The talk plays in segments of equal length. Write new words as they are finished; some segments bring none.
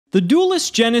The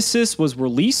Duelist Genesis was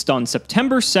released on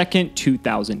September 2nd,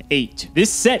 2008. This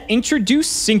set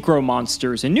introduced Synchro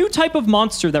Monsters, a new type of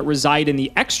monster that reside in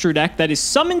the extra deck that is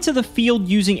summoned to the field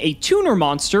using a tuner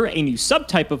monster, a new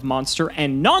subtype of monster,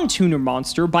 and non-tuner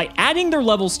monster by adding their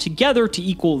levels together to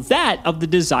equal that of the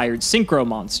desired Synchro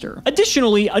monster.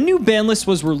 Additionally, a new ban list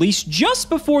was released just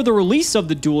before the release of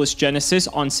the Duelist Genesis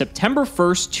on September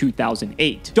 1st,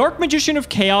 2008. Dark Magician of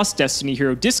Chaos, Destiny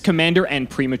Hero Disc Commander, and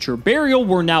Premature Burial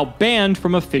were now banned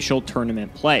from official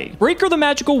tournament play. Breaker the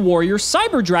Magical Warrior,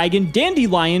 Cyber Dragon,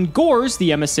 Dandelion, Gores,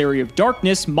 the Emissary of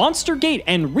Darkness, Monster Gate,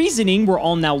 and Reasoning were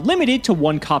all now limited to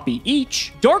 1 copy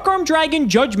each. Dark Arm Dragon,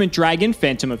 Judgment Dragon,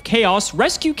 Phantom of Chaos,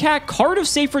 Rescue Cat, Card of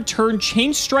Safe Return,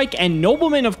 Chain Strike, and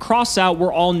Nobleman of Crossout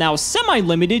were all now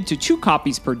semi-limited to 2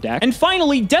 copies per deck. And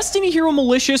finally, Destiny Hero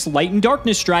Malicious, Light and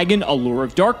Darkness Dragon, Allure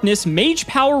of Darkness, Mage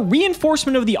Power,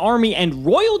 Reinforcement of the Army, and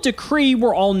Royal Decree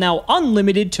were all now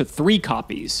unlimited to 3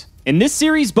 copies. In this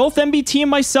series, both MBT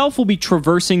and myself will be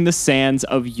traversing the sands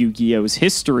of Yu-Gi-Oh's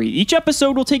history. Each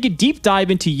episode will take a deep dive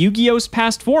into Yu-Gi-Oh's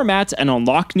past formats and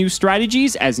unlock new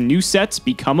strategies as new sets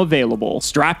become available.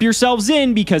 Strap yourselves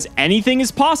in because anything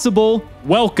is possible.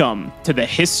 Welcome to the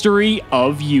history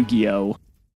of Yu-Gi-Oh!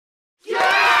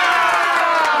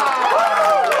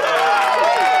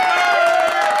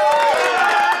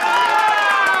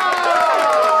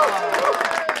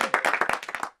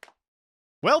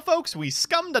 Well, folks, we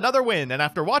scummed another win, and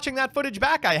after watching that footage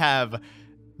back, I have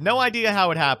no idea how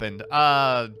it happened.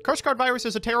 Curse Card Virus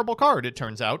is a terrible card, it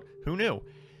turns out. Who knew?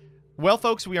 Well,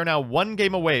 folks, we are now 1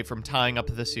 game away from tying up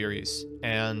the series,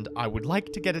 and I would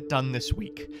like to get it done this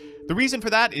week. The reason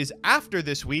for that is after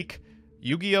this week,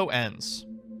 Yu-Gi-Oh! Ends.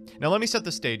 Now, let me set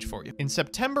the stage for you. In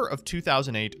September of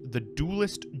 2008, the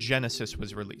Duelist Genesis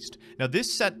was released. Now,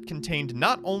 this set contained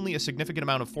not only a significant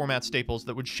amount of format staples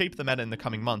that would shape the meta in the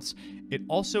coming months, it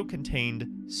also contained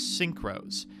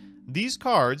synchros. These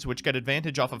cards, which get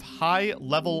advantage off of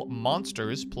high-level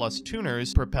monsters plus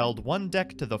tuners, propelled one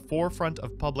deck to the forefront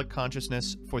of public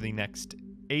consciousness for the next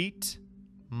 8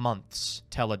 months.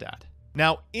 Teledad.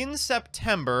 Now, in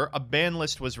September, a ban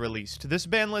list was released. This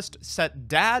ban list set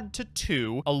Dad to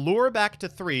 2, Allure back to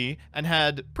 3, and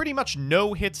had pretty much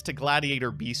no hits to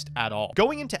Gladiator Beast at all.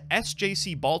 Going into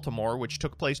SJC Baltimore, which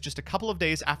took place just a couple of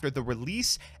days after the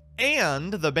release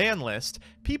and the ban list,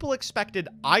 people expected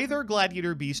either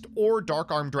Gladiator Beast or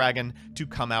Dark Arm Dragon to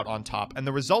come out on top. And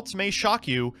the results may shock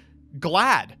you.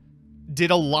 Glad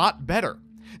did a lot better.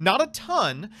 Not a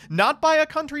ton, not by a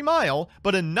country mile,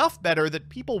 but enough better that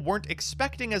people weren't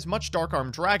expecting as much Dark Arm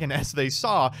Dragon as they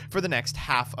saw for the next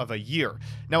half of a year.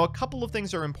 Now, a couple of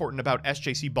things are important about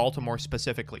SJC Baltimore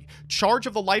specifically. Charge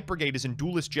of the Light Brigade is in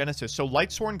Duelist Genesis, so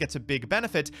Lightsworn gets a big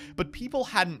benefit, but people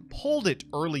hadn't pulled it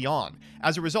early on.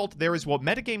 As a result, there is what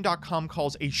Metagame.com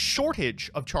calls a shortage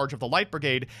of Charge of the Light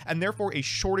Brigade, and therefore a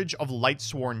shortage of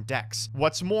Lightsworn decks.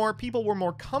 What's more, people were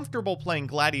more comfortable playing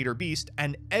Gladiator Beast,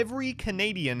 and every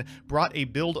Canadian brought a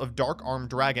build of Dark Arm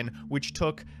Dragon, which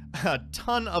took a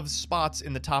ton of spots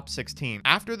in the top 16.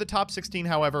 After the top 16,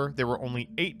 however, there were only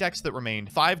 8 decks that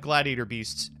remained, 5 Gladiator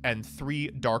Beasts and 3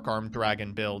 Dark Arm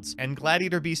Dragon builds, and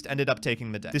Gladiator Beast ended up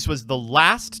taking the deck. This was the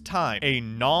last time a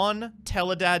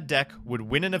non-Teledad deck would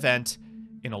win an event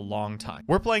in a long time.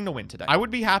 We're playing to win today. I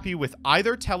would be happy with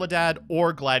either Teledad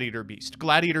or Gladiator Beast.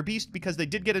 Gladiator Beast because they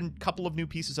did get a couple of new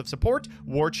pieces of support,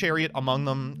 War Chariot among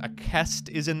them, a Kest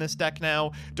is in this deck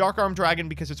now, Dark Arm Dragon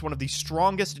because it's one of the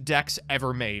strongest decks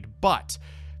ever made, but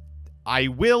I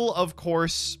will, of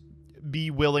course,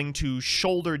 be willing to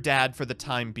shoulder Dad for the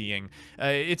time being.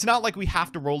 It's not like we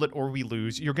have to roll it or we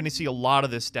lose. You're going to see a lot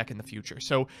of this deck in the future.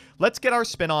 So let's get our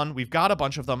spin on. We've got a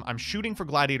bunch of them. I'm shooting for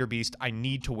Gladiator Beast. I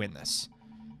need to win this.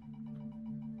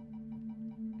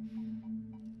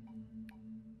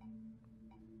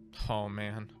 Oh,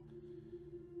 man.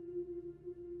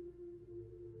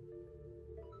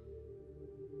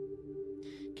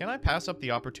 Can I pass up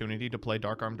the opportunity to play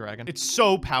Dark Arm Dragon? It's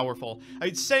so powerful.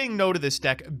 Saying no to this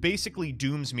deck basically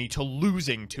dooms me to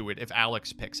losing to it if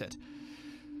Alex picks it.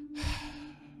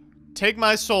 Take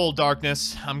my soul,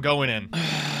 Darkness. I'm going in.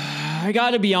 I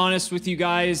gotta be honest with you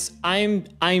guys.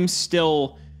 I'm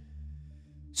still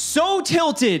so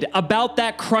tilted about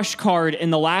that crush card in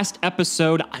the last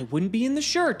episode. I wouldn't be in the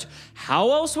shirt. How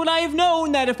else would I have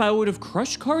known that if I would have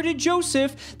crush carded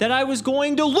Joseph that I was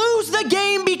going to lose the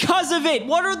game because of it?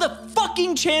 What are the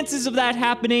fucking chances of that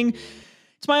happening?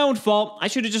 It's my own fault. I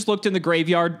should have just looked in the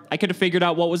graveyard. I could have figured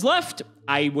out what was left.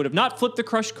 I would have not flipped the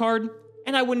crush card.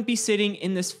 and I wouldn't be sitting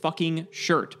in this fucking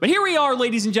shirt. But here we are,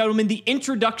 ladies and gentlemen, the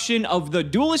introduction of the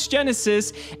Duelist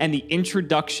Genesis and the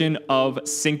introduction of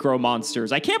Synchro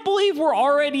Monsters. I can't believe we're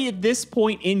already at this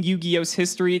point in Yu-Gi-Oh's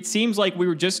history. It seems like we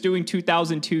were just doing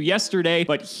 2002 yesterday,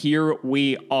 but here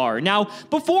we are. Now,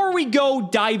 before we go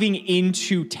diving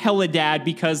into Teledad,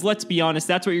 because let's be honest,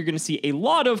 that's what you're going to see a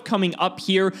lot of coming up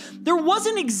here, there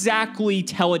wasn't exactly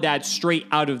Teledad straight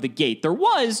out of the gate. There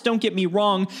was, don't get me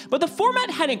wrong, but the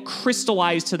format hadn't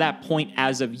crystallized to that point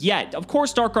as of yet. Of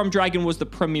course, Dark Arm Dragon was the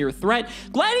premier threat.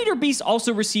 Gladiator Beast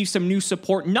also received some new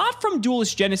support, not from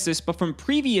Duelist Genesis, but from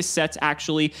previous sets,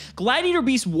 actually. Gladiator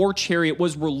Beast War Chariot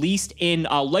was released in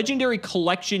Legendary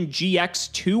Collection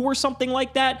GX2 or something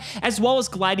like that, as well as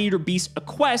Gladiator Beast A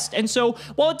Quest, and so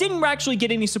while it didn't actually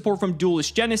get any support from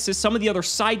Duelist Genesis, some of the other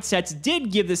side sets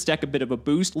did give this deck a bit of a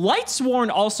boost. Lightsworn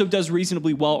also does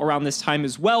reasonably well around this time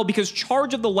as well, because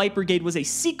Charge of the Light Brigade was a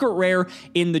secret rare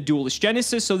in the Duelist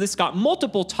Genesis, so this got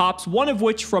multiple tops, one of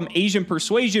which from Asian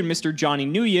Persuasion, Mr. Johnny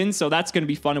Nguyen, so that's going to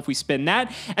be fun if we spin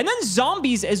that. And then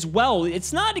Zombies as well.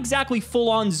 It's not exactly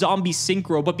full-on zombie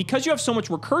synchro, but because you have so much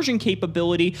recursion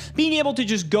capability, being able to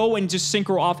just go and just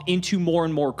synchro off into more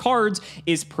and more cards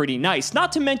is pretty nice.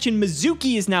 Not to mention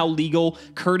Mizuki is now legal,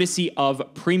 courtesy of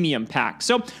Premium Pack.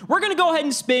 So we're going to go ahead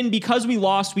and spin. Because we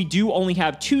lost, we do only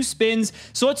have 2 spins,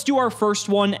 so let's do our first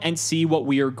one and see what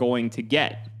we are going to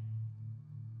get.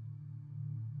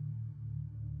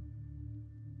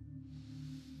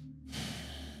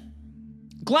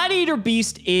 Gladiator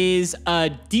Beast is a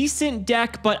decent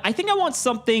deck, but I think I want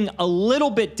something a little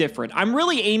bit different. I'm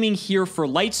really aiming here for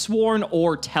Lightsworn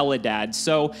or Teledad,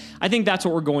 so I think that's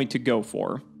what we're going to go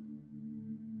for.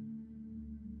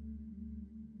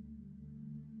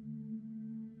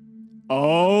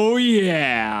 Oh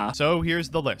yeah! So here's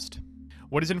the list.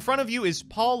 What is in front of you is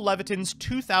Paul Leviton's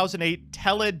 2008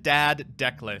 Teledad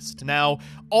deck list. Now,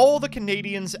 all the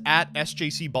Canadians at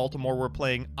SJC Baltimore were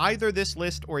playing either this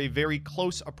list or a very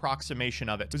close approximation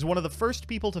of it. He was one of the first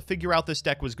people to figure out this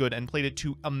deck was good and played it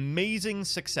to amazing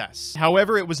success.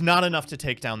 However, it was not enough to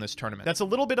take down this tournament. That's a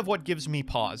little bit of what gives me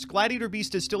pause. Gladiator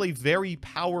Beast is still a very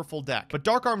powerful deck, but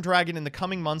Dark Arm Dragon in the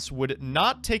coming months would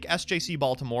not take SJC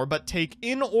Baltimore, but take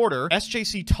in order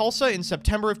SJC Tulsa in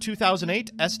September of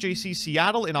 2008, SJC Seattle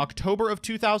in October of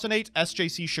 2008,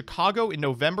 SJC Chicago in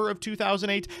November of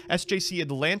 2008, SJC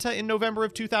Atlanta in November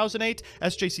of 2008,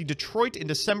 SJC Detroit in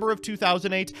December of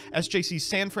 2008, SJC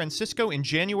San Francisco in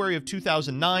January of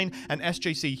 2009, and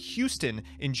SJC Houston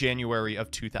in January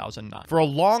of 2009. For a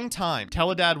long time,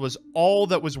 Teledad was all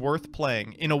that was worth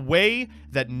playing in a way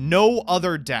that no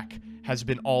other deck has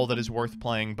been all that is worth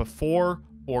playing before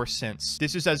or since.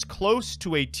 This is as close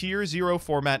to a tier 0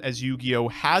 format as Yu-Gi-Oh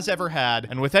has ever had,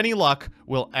 and with any luck,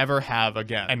 will ever have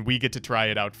again. And we get to try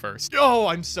it out first. Oh,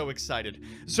 I'm so excited.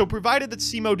 So provided that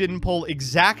Cimo didn't pull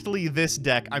exactly this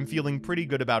deck, I'm feeling pretty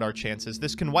good about our chances.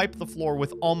 This can wipe the floor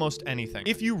with almost anything.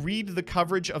 If you read the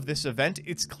coverage of this event,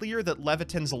 it's clear that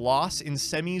Leviton's loss in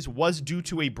semis was due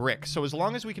to a brick. So as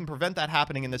long as we can prevent that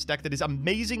happening in this deck that is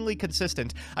amazingly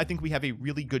consistent, I think we have a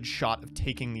really good shot of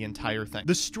taking the entire thing.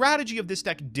 The strategy of this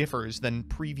deck differs than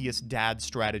previous dad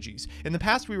strategies. In the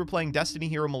past, we were playing Destiny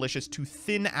Hero Malicious to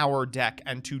thin our deck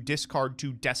and to discard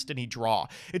to Destiny draw.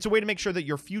 It's a way to make sure that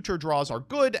your future draws are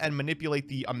good and manipulate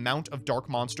the amount of dark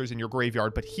monsters in your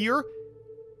graveyard, but here,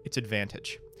 it's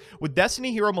advantage. With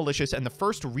Destiny Hero Malicious and the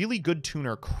first really good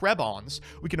tuner, Krebons,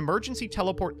 we can emergency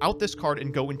teleport out this card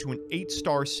and go into an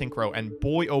 8-star synchro, and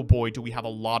boy oh boy do we have a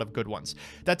lot of good ones.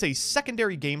 That's a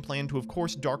secondary game plan to, of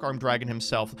course, Dark Arm Dragon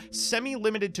himself.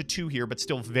 Semi-limited to 2 here, but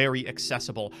still very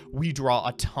accessible. We draw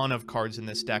a ton of cards in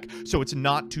this deck, so it's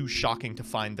not too shocking to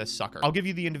find this sucker. I'll give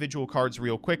you the individual cards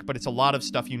real quick, but it's a lot of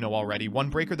stuff you know already. 1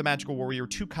 Breaker the Magical Warrior,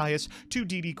 2 Caius, 2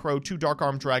 DD Crow, 2 Dark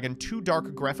Arm Dragon, 2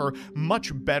 Dark Greffer,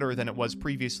 much better than it was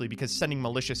previously, because sending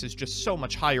Malicious is just so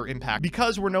much higher impact.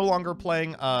 Because we're no longer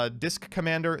playing Disc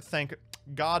Commander, thank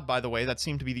God, by the way, that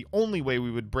seemed to be the only way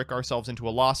we would brick ourselves into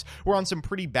a loss. We're on some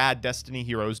pretty bad Destiny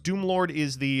heroes. Doomlord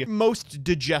is the most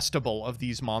digestible of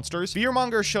these monsters.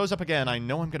 Fearmonger shows up again. I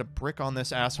know I'm gonna brick on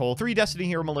this asshole. 3 Destiny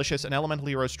Hero Malicious, an Elemental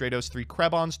Hero Stratos, 3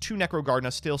 Krebons, 2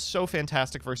 Necrogardenas, still so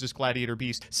fantastic versus Gladiator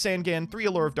Beast. Sangan, 3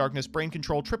 Allure of Darkness, Brain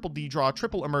Control, triple D-Draw,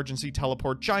 triple Emergency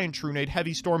Teleport, Giant Trunade,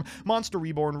 Heavy Storm, Monster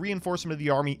Reborn, Reinforcement of the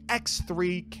Army,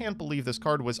 X3, can't believe this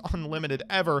card was unlimited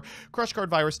ever, Crush Card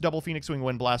Virus, double Phoenix Wing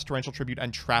Wind Blast, Torrential Tribute,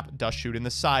 and Trap Dust Shoot. In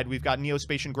the side, we've got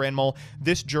Neospatian Grand Mole.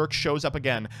 This jerk shows up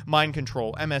again. Mind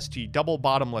Control, MST, Double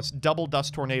Bottomless, Double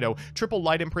Dust Tornado, Triple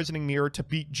Light Imprisoning Mirror to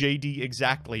beat JD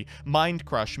exactly, Mind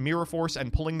Crush, Mirror Force,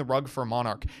 and Pulling the Rug for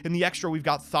Monarch. In the extra, we've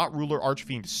got Thought Ruler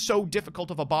Archfiend, so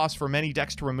difficult of a boss for many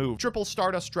decks to remove. Triple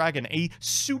Stardust Dragon, a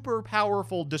super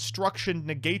powerful destruction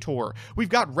negator. We've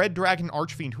got Red Dragon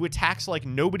Archfiend, who attacks like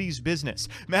nobody's business.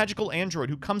 Magical Android,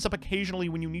 who comes up occasionally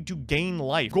when you need to gain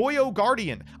life. Goyo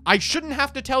Guardian. I shouldn't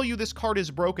have to tell you this card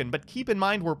is broken, but keep in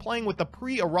mind we're playing with the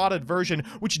pre-errata version,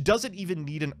 which doesn't even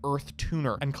need an Earth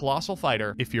Tuner. And Colossal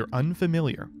Fighter, if you're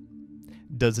unfamiliar,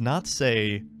 does not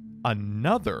say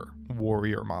another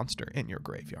warrior monster in your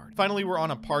graveyard. Finally, we're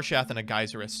on a Parshath and a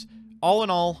Geyserus. All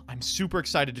in all, I'm super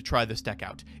excited to try this deck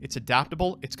out. It's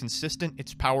adaptable, it's consistent,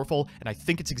 it's powerful, and I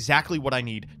think it's exactly what I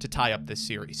need to tie up this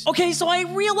series. Okay, so I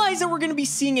realize that we're going to be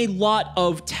seeing a lot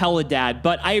of Teledad,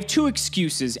 but I have two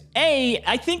excuses. A,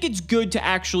 I think it's good to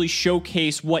actually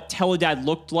showcase what Teledad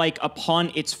looked like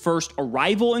upon its first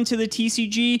arrival into the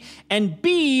TCG, and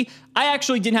B, I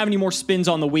actually didn't have any more spins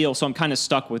on the wheel, so I'm kind of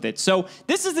stuck with it. So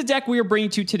this is the deck we are bringing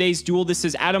to today's duel. This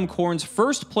is Adam Korn's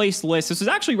first place list. This is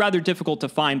actually rather difficult to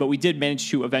find, but we did manage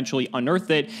to eventually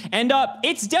unearth it. And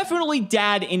it's definitely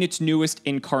Dad in its newest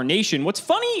incarnation. What's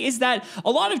funny is that a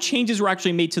lot of changes were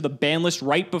actually made to the ban list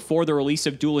right before the release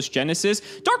of Duelist Genesis.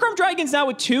 Darkarm Dragon's now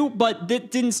at 2, but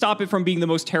that didn't stop it from being the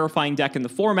most terrifying deck in the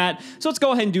format. So let's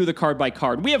go ahead and do the card by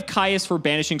card. We have Caius for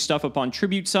banishing stuff upon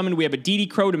Tribute Summon. We have a DD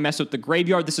Crow to mess with the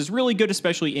graveyard. This is really good,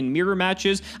 especially in mirror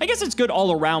matches. I guess it's good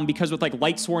all around because with like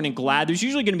Lightsworn and Glad, there's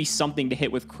usually going to be something to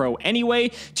hit with Crow anyway.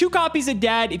 2 copies of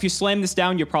Dad. If you slam this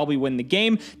down, you probably win the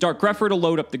game. Dark Grepher to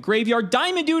load up the graveyard.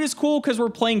 Diamond Dude is cool because we're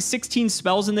playing 16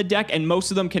 spells in the deck and most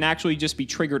of them can actually just be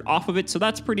triggered off of it, so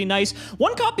that's pretty nice.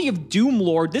 1 copy of Doom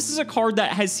Lord. This is a card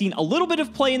that has seen a little bit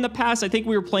of play in the past. I think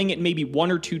we were playing it in maybe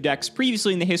 1 or 2 decks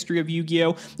previously in the history of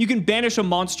Yu-Gi-Oh! You can banish a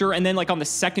monster and then like on the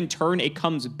second turn it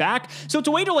comes back, so it's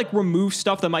a way to like remove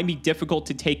stuff that might be difficult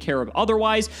to take care of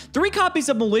otherwise. 3 copies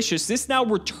of Malicious. This now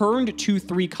returned to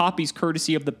 3 copies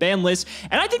courtesy of the ban list,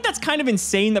 and I think that's kind of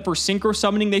insane that for Synchro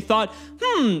Summoning they thought,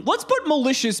 let's put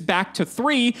Malicious back to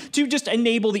 3 to just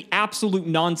enable the absolute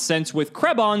nonsense with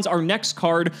Krebons, our next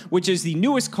card, which is the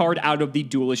newest card out of the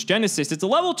Duelist Genesis. It's a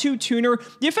level 2 tuner.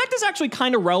 The effect is actually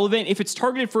kind of relevant. If it's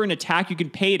targeted for an attack, you can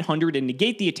pay it 100 and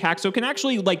negate the attack, so it can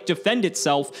actually like defend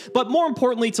itself, but more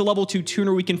importantly, it's a level 2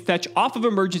 tuner we can fetch off of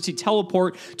Emergency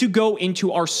Teleport to go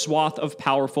into our swath of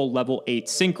powerful level 8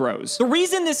 synchros. The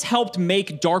reason this helped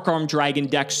make Darkarm Dragon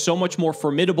decks so much more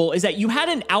formidable is that you had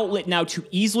an outlet now to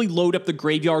easily load up the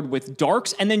graveyard with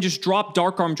darks and then just drop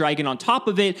Darkarm Dragon on top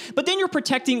of it, but then you're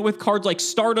protecting it with cards like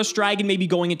Stardust Dragon, maybe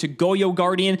going into Goyo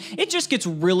Guardian. It just gets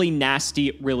really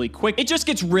nasty really quick. It just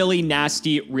gets really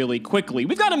nasty really quickly.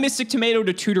 We've got a Mystic Tomato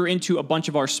to tutor into a bunch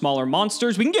of our smaller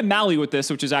monsters. We can get Mali with this,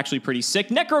 which is actually pretty sick.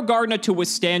 Necro Gardener to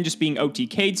withstand just being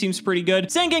OTK'd seems pretty good.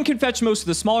 Sangan can fetch most of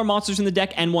the smaller monsters in the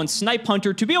deck, and 1 Snipe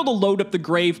Hunter to be able to load up the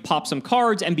grave, pop some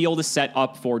cards, and be able to set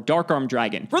up for Darkarm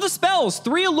Dragon. For the spells,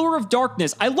 3 Allure of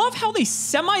Darkness. I love how they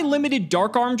semi-limited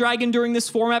Darkarm Dragon during this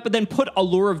format, but then put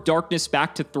Allure of Darkness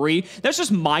back to 3. That's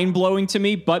just mind-blowing to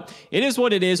me, but it is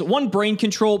what it is. 1 Brain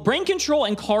Control. Brain Control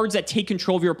and cards that take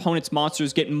control of your opponent's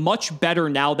monsters get much better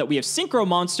now that we have Synchro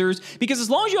monsters, because as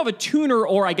long as you have a tuner,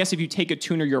 or I guess if you take a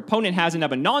tuner your opponent has and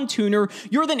have a non-tuner,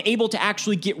 you're then able to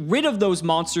actually get rid of those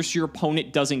monsters so your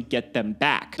opponent doesn't get them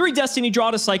back. 3 Destiny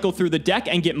Draw to cycle through the deck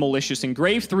and get Malicious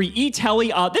Engraved. 3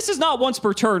 E-Telly. This is not once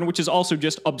per turn, which is also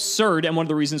just absurd and one of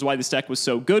the reasons why this deck was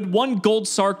so good. 1 Gold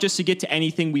Sark just to get to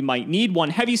anything we might need. 1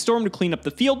 Heavy Storm to clean up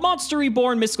the field. Monster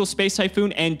Reborn, Mystical Space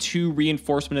Typhoon, and 2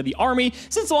 Reinforcement of the Army,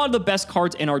 since a lot of the best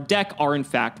cards in our deck are in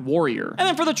fact Warrior. And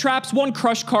then for the traps, 1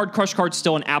 Crush card. Crush card's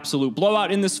still an absolute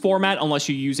blowout in this format unless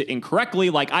you use it incorrectly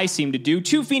like I seem to do.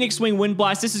 2 Phoenix Wing Wind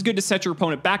Blast. This is good to set your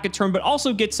opponent back a turn, but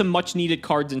also get some much needed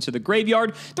cards into the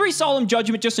graveyard. 3 Solemn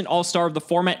Judgment, just an all-star of the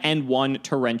format, and 1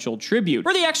 Torrential Tribute.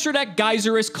 For the extra deck,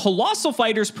 Geyserus. Colossal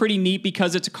Fighter's pretty neat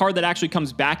because it's a card that actually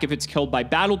comes back if it's killed by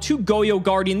battle. 2 Goyo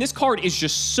Guardian. This card is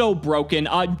just so broken.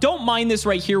 Don't mind this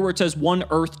right here where it says 1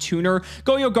 Earth Tuner.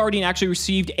 Goyo Guardian actually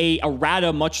received a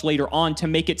errata much later on to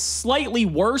make it slightly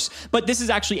worse, but this is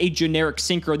actually a generic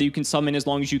synchro that you can summon as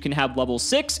long as you can have level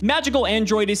 6. Magical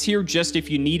Android is here just if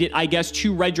you need it, I guess.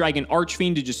 2 Red Dragon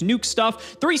Archfiend to just nuke stuff.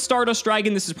 stuff. 3 Stardust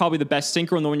Dragon, this is probably the best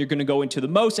synchro and the one you're going to go into the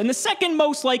most. And the second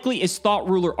most likely is Thought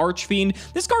Ruler Archfiend.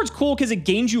 This card's cool because it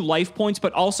gains you life points,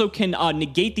 but also can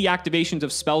negate the activations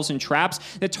of spells and traps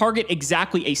that target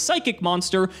exactly a psychic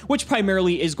monster, which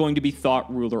primarily is going to be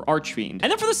Thought Ruler Archfiend.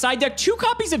 And then for the side deck, 2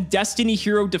 copies of Destiny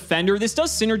Hero Defender. This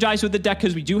does synergize with the deck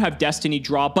because we do have Destiny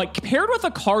draw, but paired with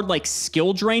a card like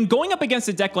Skill Drain, going up against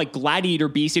a deck like Gladiator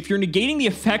Beast, if you're negating the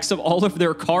effects of all of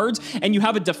their cards and you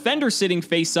have a Defender sitting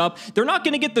face up, they're not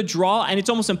going to get the draw, and it's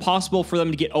almost impossible for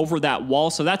them to get over that wall,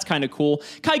 so that's kind of cool.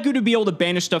 Kaigu to be able to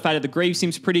banish stuff out of the grave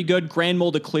seems pretty good. Grand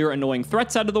Mole to clear annoying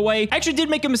threats out of the way. I actually did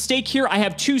make a mistake here. I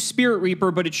have 2 Spirit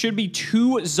Reaper, but it should be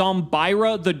 2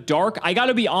 Zombira the Dark. I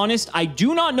gotta be honest, I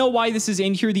do not know why this is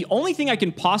in here. The only thing I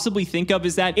can possibly think of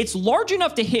is that it's large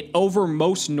enough to hit over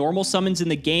most normal summons in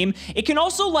the game. It can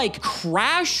also like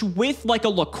crash with like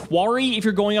a Laquari if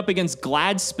you're going up against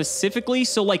Glad specifically,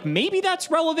 so like maybe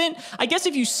that's relevant. I guess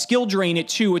if you skill drain it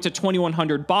too, it's a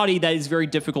 2100 body that is very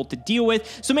difficult to deal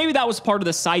with, so maybe that was part of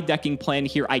the side decking plan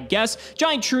here, I guess.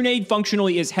 Giant Trunade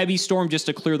functionally is Heavy Storm just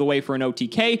to clear the way for an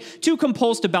OTK, 2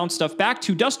 Compulse to bounce stuff back,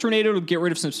 2 Dust Tornado to get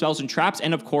rid of some spells and traps,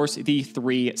 and of course the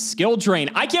 3 Skill Drain.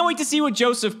 I can't wait to see what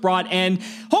Joseph brought, and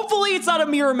hopefully it's not a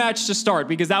mirror match to start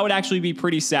because that would actually be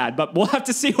pretty sad, but we'll have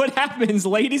to see what happens.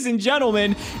 Ladies and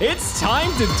gentlemen, it's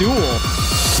time to duel.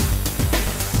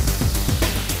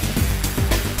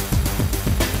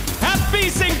 Happy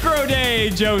Synchro Day,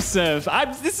 Joseph.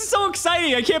 This is so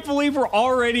exciting. I can't believe we're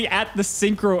already at the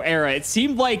Synchro era. It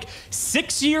seemed like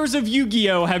 6 years of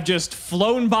Yu-Gi-Oh! Have just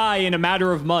flown by in a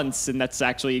matter of months, and that's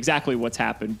actually exactly what's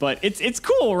happened. But it's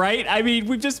cool, right? I mean,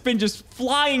 we've just been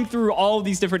flying through all of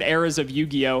these different eras of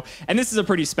Yu-Gi-Oh! And this is a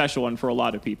pretty special one for a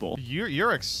lot of people.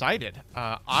 You're excited.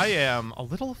 I am a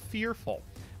little fearful.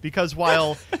 Because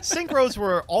while synchros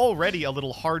were already a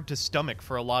little hard to stomach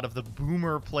for a lot of the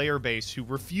boomer player base who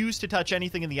refused to touch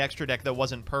anything in the extra deck that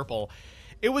wasn't purple,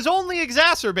 it was only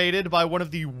exacerbated by one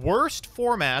of the worst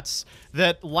formats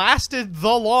that lasted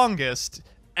the longest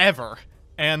ever.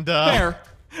 And Fair.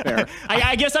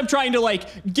 I guess I'm trying to like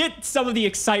get some of the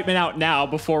excitement out now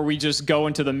before we just go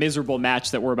into the miserable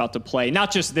match that we're about to play.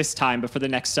 Not just this time, but for the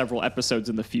next several episodes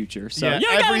in the future. So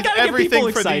yeah, gotta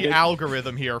everything for the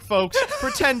algorithm here, folks.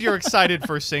 Pretend you're excited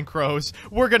for synchros.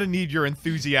 We're gonna need your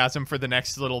enthusiasm for the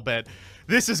next little bit.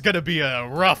 This is going to be a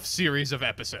rough series of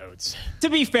episodes. To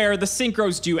be fair, the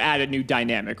synchros do add a new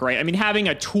dynamic, right? I mean, having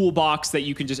a toolbox that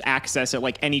you can just access at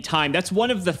like any time, that's one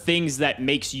of the things that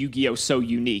makes Yu-Gi-Oh! So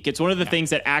unique. It's one of the things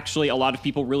that actually a lot of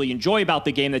people really enjoy about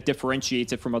the game that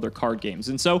differentiates it from other card games.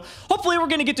 And so hopefully we're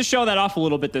going to get to show that off a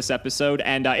little bit this episode.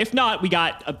 And if not, we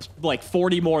got like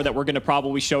 40 more that we're going to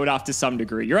probably show it off to some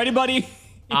degree. You ready, buddy?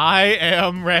 I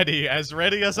am ready as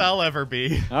I'll ever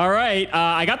be. All right,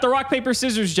 I got the rock, paper,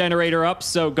 scissors generator up,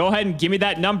 so go ahead and give me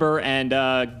that number, and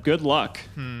good luck.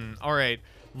 All right,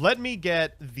 let me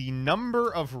get the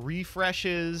number of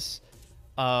refreshes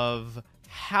of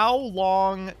how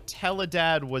long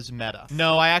Teledad was meta.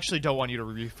 No, I actually don't want you to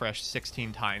refresh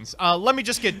 16 times. Let me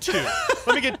just get 2.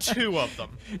 Let me get 2 of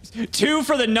them. 2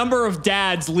 for the number of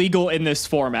dads legal in this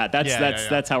format.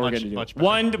 That's how we're gonna do it.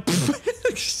 1.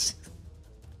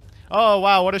 Oh,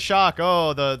 wow, what a shock.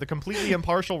 Oh, the completely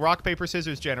impartial rock, paper,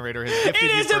 scissors generator has gifted you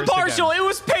It is first impartial. again. It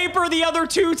was paper the other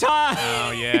 2 times.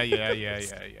 Oh,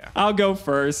 yeah. I'll go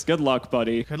first. Good luck,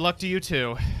 buddy. Good luck to you,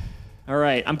 too. All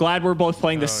right, I'm glad we're both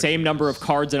playing the same number of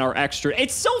cards in our extra.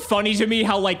 It's so funny to me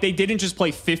how, like, they didn't just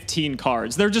play 15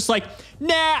 cards. They're just like,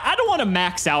 nah, I don't want to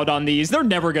max out on these. They're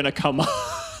never going to come up.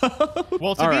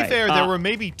 Well, to be fair, there were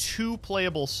maybe 2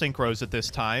 playable synchros at this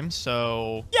time,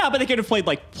 so... Yeah, but they could have played,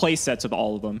 like, play sets of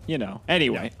all of them, you know.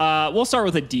 Anyway, we'll start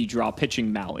with a D draw,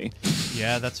 pitching Mally.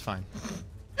 Yeah, that's fine.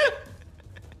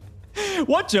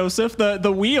 What, Joseph?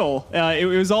 The wheel. It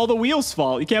was all the wheel's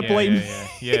fault. You can't blame me.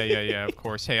 Yeah, of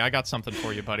course. Hey, I got something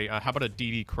for you, buddy. How about a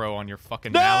DD Crow on your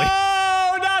fucking No, Mally?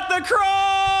 not the crow!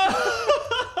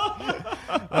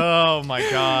 Oh, my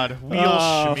God. Wheel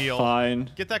schmeal.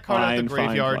 Fine. Get that card out of the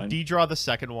graveyard. Fine. D-draw the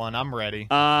second one. I'm ready.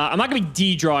 I'm not going to be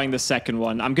D-drawing the second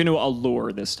one. I'm going to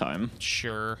allure this time.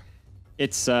 Sure.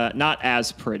 It's not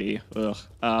as pretty. Ugh.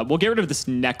 We'll get rid of this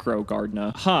Necro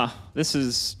Gardener. Huh. This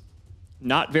is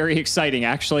not very exciting,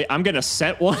 actually. I'm going to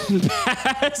set one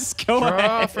pass. Go ahead.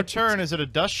 Draw for turn. Is it a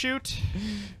dust shoot?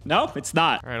 No, it's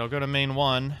not. All right, I'll go to main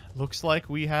 1. Looks like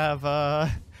we have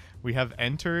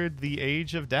entered the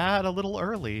age of Dad a little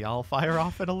early. I'll fire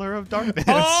off an Allure of Darkness.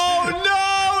 Oh,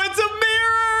 no! It's a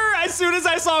mirror! As soon as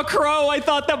I saw Crow, I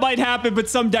thought that might happen, but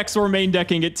some decks were main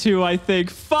decking it too, I think.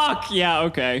 Fuck! Yeah,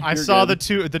 okay. I saw the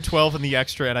 12 and the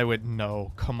extra, and I went,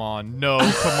 no, come on. No,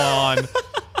 come on.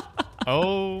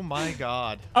 Oh my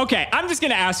god. Okay, I'm just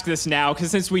gonna ask this now, because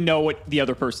since we know what the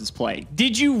other person's playing.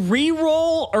 Did you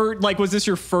re-roll, or like was this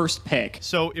your first pick?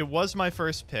 So it was my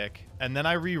first pick, and then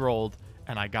I re-rolled,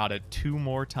 and I got it 2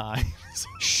 more times.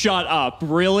 Shut up.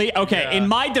 Really? Okay, Yeah. in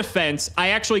my defense, I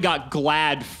actually got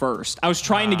Glad first. I was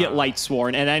trying to get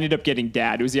Lightsworn, and I ended up getting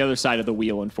Dad. It was the other side of the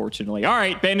wheel, unfortunately. All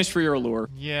right, banish for your allure.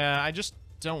 Yeah, I just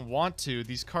don't want to.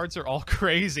 These cards are all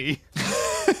crazy.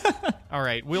 All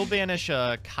right, we'll banish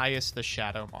Caius the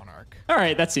Shadow Monarch. All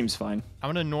right, that seems fine. I'm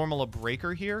going to normal a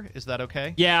breaker here. Is that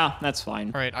okay? Yeah, that's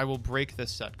fine. All right, I will break this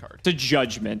set card. It's a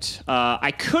judgment.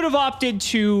 I could have opted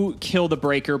to kill the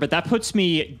breaker, but that puts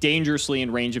me dangerously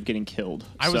in range of getting killed.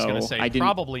 I was going to say, I didn't...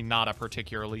 probably not a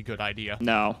particularly good idea.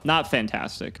 No, not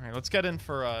fantastic. All right, let's get in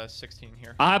for 16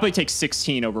 here. I'll happily take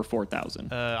 16 over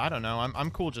 4,000. I don't know. I'm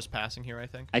cool just passing here, I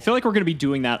think. I feel like we're going to be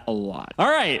doing that a lot. All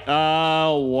right,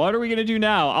 what are we going to do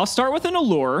now? I'll start with an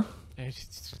allure.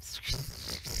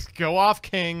 Go off,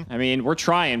 King. I mean, we're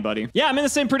trying, buddy. Yeah, I'm in the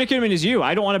same predicament as you.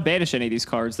 I don't want to banish any of these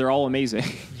cards. They're all amazing.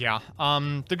 Yeah.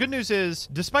 The good news is,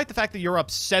 despite the fact that you're up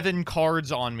 7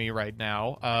 cards on me right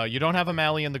now, you don't have a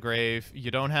Mally in the grave. You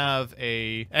don't have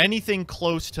anything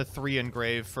close to 3 in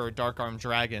grave for Dark Arm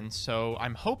Dragon. So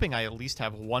I'm hoping I at least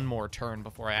have 1 more turn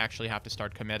before I actually have to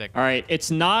start committing. All right,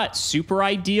 it's not super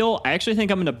ideal. I actually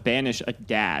think I'm going to banish a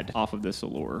Dad off of this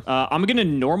allure. I'm going to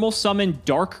normal summon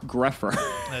Dark Greffer.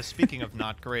 Speaking of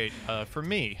not great, for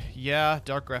me, yeah,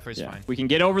 Dark Greffer is fine. We can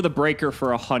get over the breaker for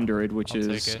 100, which I'll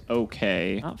is take it.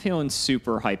 okay. Not feeling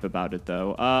super hype about it,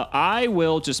 though. I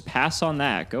will just pass on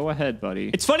that. Go ahead, buddy.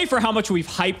 It's funny for how much we've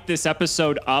hyped this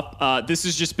episode up. This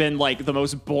has just been like the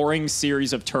most boring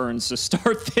series of turns to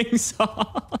start things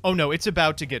off. Oh, no, it's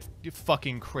about to get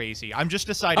fucking crazy. I'm just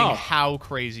deciding how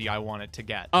crazy I want it to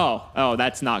get. Oh,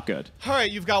 that's not good. All right,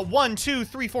 you've got 1, 2,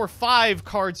 3, 4, 5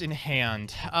 cards in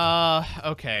hand.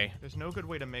 Okay. There's no good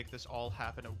way to make this all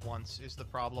happen at once is the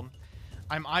problem.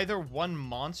 I'm either 1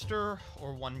 monster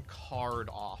or 1 card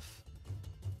off.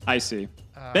 I see.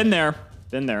 Been there.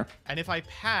 Been there. And if I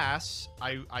pass,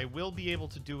 I will be able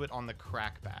to do it on the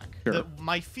crackback. Sure.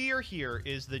 My fear here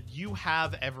is that you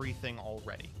have everything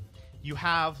already. You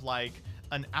have, like,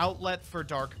 an outlet for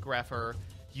Dark Greffer.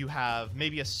 You have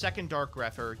maybe a second Dark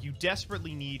Greffer. You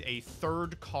desperately need a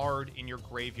 3rd card in your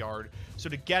graveyard. So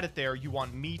to get it there, you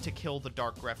want me to kill the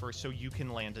Dark Greffer so you can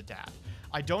land a Dad.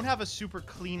 I don't have a super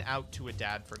clean out to a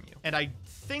Dad from you. And I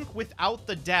think without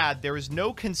the Dad, there is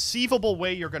no conceivable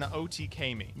way you're going to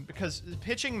OTK me. Because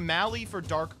pitching Mally for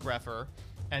Dark Greffer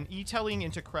and E-telling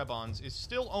into Krebons is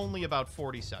still only about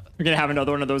 47. We're going to have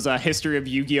another one of those history of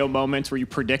Yu-Gi-Oh moments where you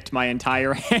predict my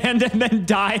entire hand and then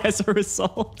die as a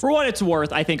result. For what it's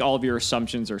worth, I think all of your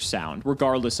assumptions are sound,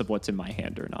 regardless of what's in my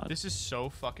hand or not. This is so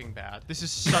fucking bad. This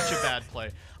is such a bad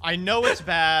play. I know it's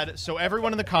bad, so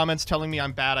everyone in the comments telling me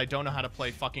I'm bad, I don't know how to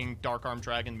play fucking Dark Arm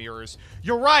Dragon Mirrors.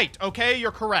 You're right, okay?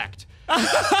 You're correct.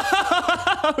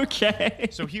 Okay.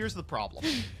 So here's the problem.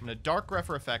 I'm going to Dark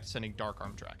Greffer effect sending Dark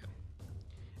Arm Dragon.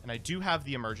 And I do have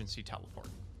the emergency teleport.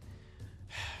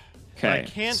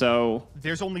 Okay, so...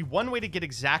 There's only one way to get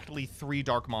exactly 3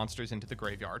 dark monsters into the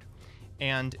graveyard.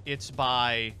 And it's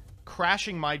by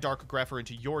crashing my Dark Greffer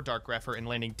into your Dark Greffer and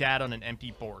landing Dad on an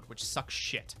empty board, which sucks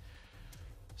shit.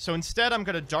 So instead, I'm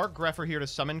going to Dark Greffer here to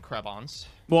summon Krebons.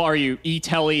 Well, are you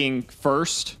E-tellying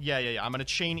first? Yeah. I'm going to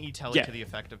chain E-telly to the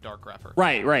effect of Dark Greffer.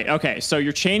 Right. Okay, so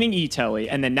you're chaining E-telly,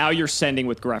 and then now you're sending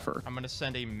with Greffer. I'm going to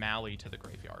send a Mally to the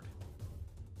graveyard.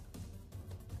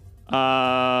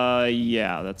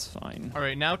 Yeah, that's fine. All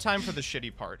right, now time for the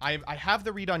shitty part. I have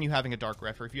the read on you having a Dark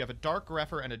Greffer. If you have a Dark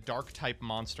Greffer and a Dark-type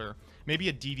monster, maybe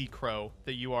a DD Crow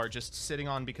that you are just sitting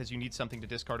on because you need something to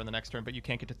discard on the next turn, but you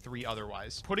can't get to 3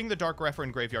 otherwise. Putting the Dark Greffer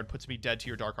in graveyard puts me dead to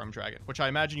your Dark Arm Dragon, which I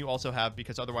imagine you also have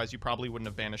because otherwise you probably wouldn't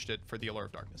have banished it for the Allure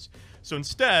of Darkness. So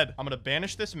instead, I'm going to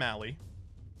banish this Mally,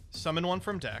 summon 1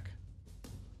 from deck.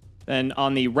 Then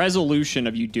on the resolution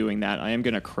of you doing that, I am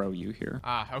going to crow you here.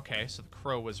 Okay, so the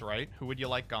crow was right. Who would you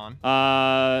like gone?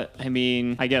 I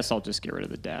mean, I guess I'll just get rid of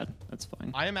the Dad. That's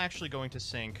fine. I am actually going to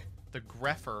sink the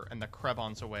Greffer and the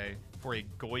Krebons away for a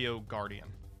Goyo Guardian.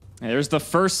 There's the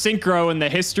first synchro in the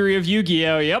history of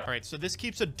Yu-Gi-Oh! Yep. All right, so this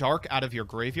keeps a dark out of your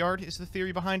graveyard is the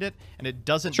theory behind it, and it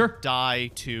doesn't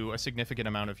die to a significant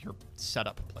amount of your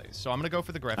setup plays. So I'm going to go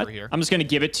for the Greffer here. I'm just going to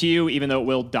give it to you, even though it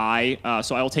will die.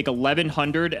 So I will take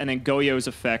 1,100, and then Goyo's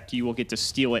effect, you will get to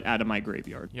steal it out of my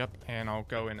graveyard. Yep, and I'll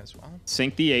go in as well.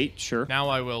 Sink the 8, sure. Now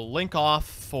I will link off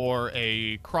for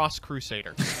a Cross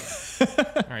Crusader.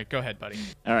 All right, go ahead, buddy.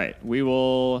 All right, we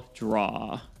will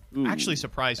draw. Ooh, actually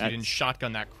surprised you didn't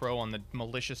shotgun that crow on the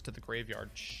malicious to the graveyard.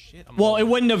 Shit. Well, it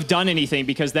wouldn't have done anything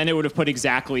because then it would have put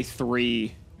exactly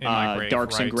 3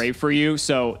 Darks right. engraved for you.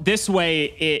 So this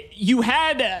way,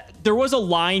 there was a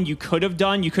line you could have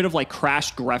done. You could have like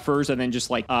crashed Greffers and then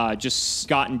just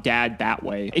gotten dad that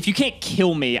way. If you can't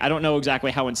kill me, I don't know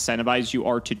exactly how incentivized you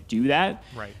are to do that.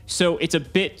 Right. So it's a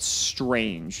bit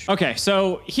strange. Okay,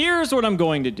 so here's what I'm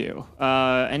going to do.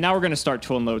 And now we're going to start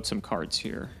to unload some cards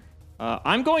here.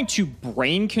 I'm going to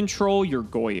brain control your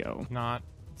Goyo. Not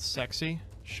sexy,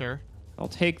 sure. I'll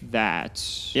take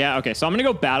that. Yeah, okay, so I'm gonna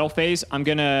go battle phase. I'm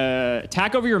gonna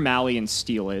attack over your Mally and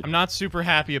steal it. I'm not super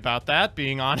happy about that,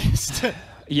 being honest.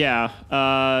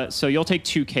 Yeah, so you'll take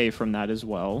 2k from that as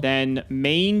well. Then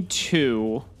main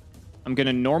 2, I'm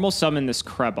gonna normal summon this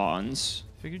Krebons.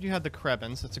 Figured you had the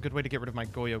Krebons. That's a good way to get rid of my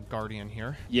Goyo Guardian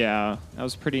here. Yeah, that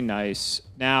was pretty nice.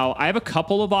 Now, I have a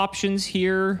couple of options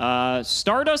here.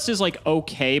 Stardust is, like,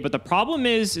 okay, but the problem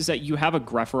is that you have a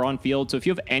Greffer on field, so if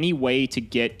you have any way to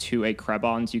get to a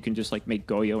Krebons, you can just, like, make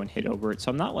Goyo and hit over it.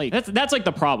 So I'm not, like... That's like,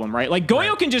 the problem, right? Like,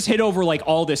 Goyo can just hit over, like,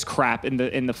 all this crap in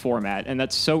the format, and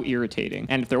that's so irritating.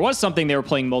 And if there was something they were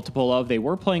playing multiple of, they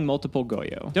were playing multiple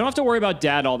Goyo. Don't have to worry about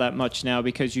Dad all that much now,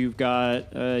 because you've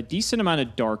got a decent amount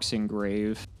of Darks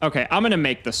engraved. Okay, I'm gonna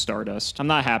make the Stardust. I'm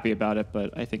not happy about it,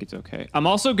 but I think it's okay. I'm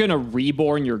also gonna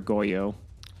reborn your Goyo.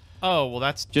 Oh, well,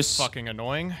 that's just fucking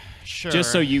annoying. Sure.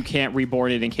 Just so you can't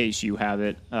reborn it in case you have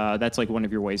it. That's like one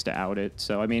of your ways to out it.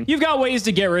 So, I mean, you've got ways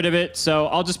to get rid of it, so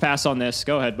I'll just pass on this.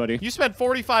 Go ahead, buddy. You spent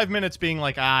 45 minutes being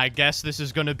like, I guess this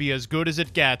is going to be as good as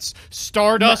it gets.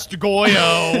 Stardust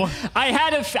Goyo. I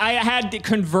had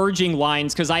converging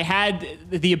lines because I had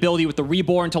the ability with the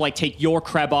reborn to, like, take your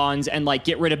Krebons and, like,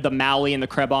 get rid of the Mally and the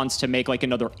Krebons to make, like,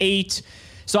 another 8.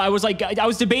 So I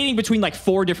was debating between like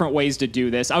 4 different ways to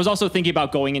do this. I was also thinking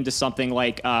about going into something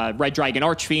like Red Dragon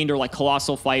Archfiend or like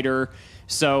Colossal Fighter.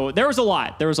 So there was a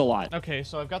lot. Okay,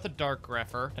 so I've got the Dark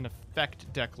Greffer, an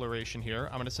effect declaration here.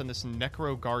 I'm going to send this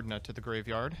Necro Gardna to the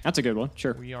graveyard. That's a good one,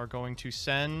 sure. We are going to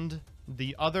send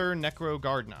the other Necro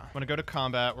Gardna. I'm going to go to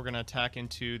combat. We're going to attack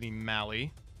into the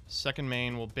Mally. Second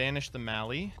main will banish the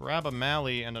Mally, grab a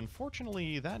Mally, and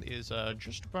unfortunately, that is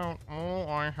just about all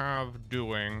I have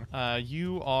doing.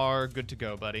 You are good to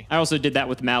go, buddy. I also did that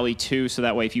with Mally too, so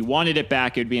that way if you wanted it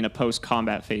back, it would be in a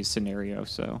post-combat phase scenario,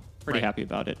 so pretty happy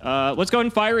about it. Let's go ahead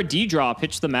and fire a D-drop,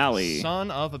 pitch the Mally.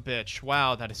 Son of a bitch.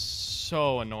 Wow, that is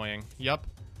so annoying. Yup.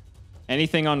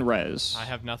 Anything on res? I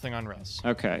have nothing on res.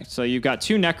 Okay, so you've got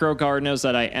 2 Necro Gardenas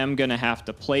that I am going to have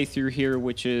to play through here,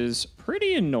 which is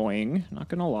pretty annoying, not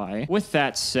going to lie. With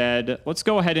that said, let's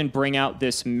go ahead and bring out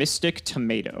this Mystic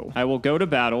Tomato. I will go to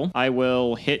battle. I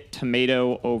will hit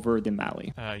Tomato over the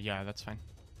Mally. Yeah, that's fine.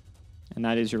 And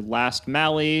that is your last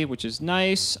Mally, which is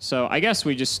nice. So I guess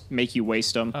we just make you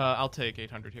waste them. I'll take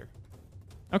 800 here.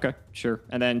 Okay, sure.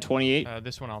 And then 28?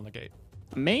 This one I'll negate.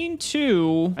 Main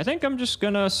 2, I think I'm just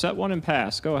gonna set one and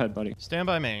pass. Go ahead, buddy. Stand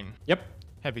by main. Yep.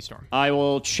 Heavy Storm. I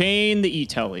will chain the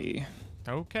E-Telly.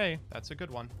 Okay, that's a good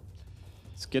one.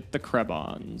 Let's get the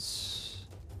Krebons.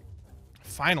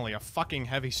 Finally, a fucking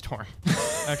Heavy Storm.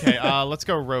 Okay, let's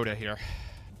go Rhoda here.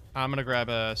 I'm going to grab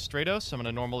a Stratos. I'm going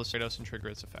to normal the Stratos and trigger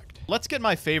its effect. Let's get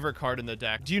my favorite card in the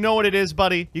deck. Do you know what it is,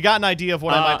 buddy? You got an idea of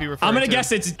what I might be referring to? I'm going to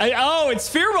guess it's...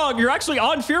 it's Fearmonger. You're actually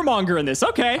on Fearmonger in this.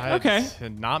 Okay, okay.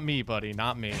 Not me, buddy.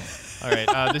 Not me. All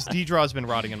right, this D-draw has been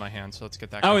rotting in my hand, so let's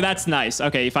get that going. Oh, that's nice.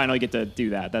 Okay, you finally get to do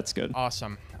that. That's good.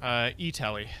 Awesome.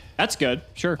 E-Telly. That's good.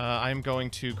 Sure. I'm going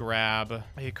to grab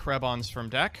a Krebons from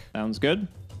deck. Sounds good.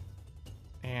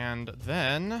 And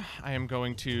then I am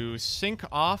going to sync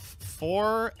off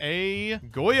for a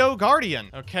Goyo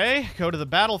Guardian. Okay, go to the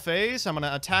battle phase. I'm going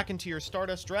to attack into your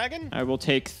Stardust Dragon. I will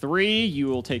take 3. You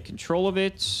will take control of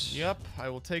it. Yep, I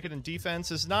will take it in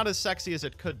defense. It's not as sexy as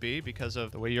it could be because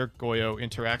of the way your Goyo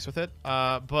interacts with it.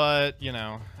 But, you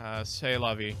know, c'est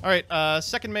la vie. All right,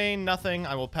 second main, nothing.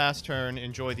 I will pass turn.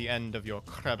 Enjoy the end of your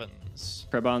Krebons.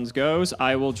 Krebons goes.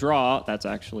 I will draw. That's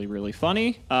actually really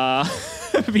funny.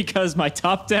 Because my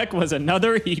top deck was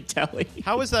another E-Telly.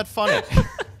 How is that funny?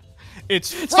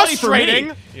 It's frustrating.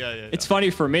 Funny for me. Yeah. It's funny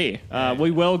for me.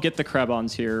 We will get the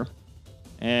Krebons here.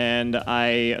 And I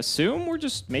assume we're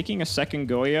just making a second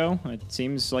Goyo. It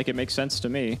seems like it makes sense to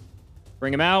me.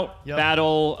 Bring him out. Yep.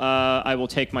 Battle. I will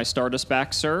take my Stardust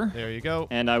back, sir. There you go.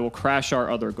 And I will crash our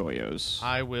other Goyos.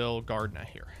 I will Gardna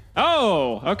here.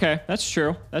 Oh, okay. That's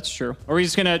true. That's true. Are we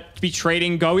just going to be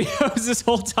trading Goyos this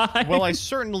whole time? Well, I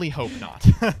certainly hope not.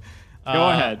 Go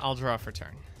ahead. I'll draw for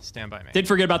turn. Stand by me. Did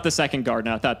forget about the second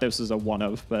Gardner. I thought this was a one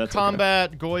of, but that's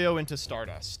Combat okay. Goyo into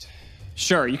Stardust.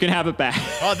 Sure, you can have it back.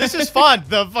 Oh, this is fun.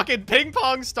 The fucking ping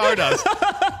pong Stardust.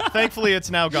 Thankfully,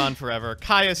 it's now gone forever.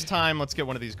 Kaya's time. Let's get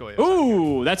one of these Goyos.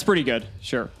 Ooh, that's pretty good.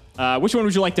 Sure. Which one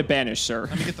would you like to banish, sir?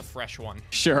 Let me get the fresh one.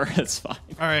 Sure, that's fine.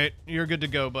 All right, you're good to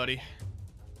go, buddy.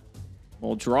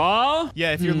 We'll draw.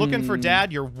 Yeah, if you're looking for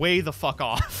Dad, you're way the fuck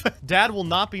off. Dad will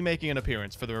not be making an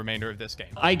appearance for the remainder of this game.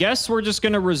 I guess we're just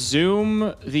going to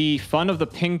resume the fun of the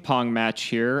ping pong match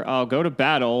here. I'll go to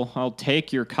battle. I'll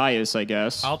take your Caius, I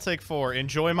guess. I'll take 4.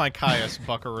 Enjoy my Caius,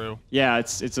 buckaroo. Yeah,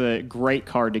 it's a great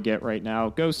card to get right now.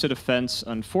 Goes to defense,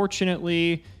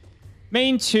 unfortunately.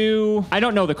 Main 2. I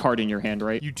don't know the card in your hand,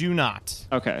 right? You do not.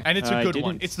 Okay. And it's a good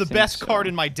one. It's the best card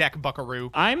in my deck, buckaroo.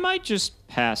 I might just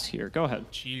pass here. Go ahead.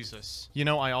 Jesus. You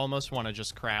know, I almost want to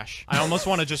just crash. I almost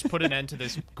want to just put an end to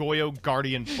this Goyo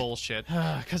Guardian bullshit.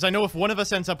 Because I know if one of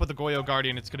us ends up with a Goyo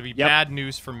Guardian, it's going to be bad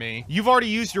news for me. You've already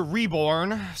used your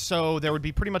Reborn, so there would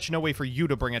be pretty much no way for you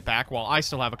to bring it back, while I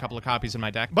still have a couple of copies in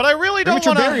my deck. But I really don't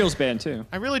want to... Burial's banned, too.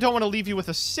 I really don't want to leave you with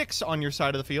a 6 on your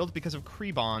side of the field because of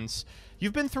Krebons.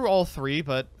 You've been through all 3,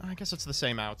 but I guess it's the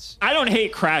same outs. I don't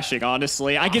hate crashing,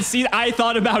 honestly. I can see I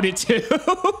thought about it too.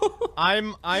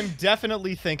 I'm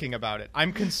definitely thinking about it.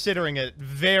 I'm considering it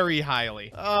very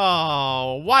highly.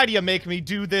 Oh, why do you make me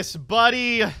do this,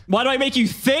 buddy? Why do I make you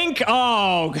think?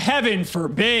 Oh, heaven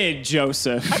forbid,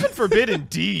 Joseph. Heaven forbid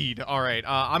indeed. All right,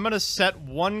 I'm gonna set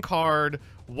one card.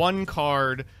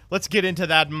 Let's get into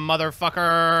that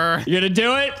motherfucker. You gonna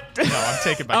do it? No, I'm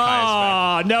taking my Caius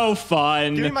back. Oh, no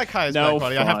fun. Give me my Caius back,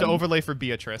 buddy. I have to overlay for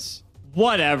Beatrice.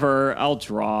 Whatever, I'll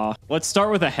draw. Let's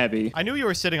start with a heavy. I knew you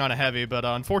were sitting on a heavy, but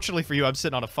unfortunately for you, I'm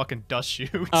sitting on a fucking dust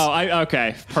chute. Oh,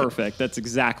 okay, perfect. That's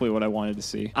exactly what I wanted to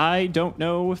see. I don't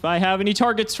know if I have any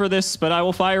targets for this, but I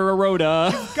will fire a Rhoda.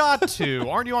 You've got to.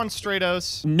 Aren't you on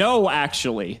Stratos? No,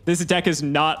 actually. This deck is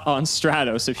not on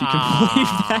Stratos, if you can believe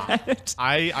that.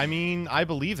 I mean, I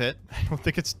believe it. I don't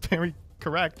think it's very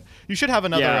correct. You should have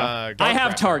another I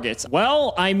have targets.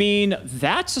 Well, I mean,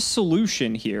 that's a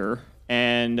solution here.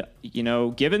 And, you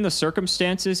know, given the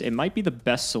circumstances, it might be the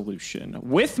best solution.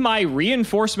 With my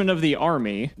reinforcement of the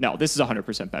army... No, this is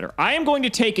 100% better. I am going to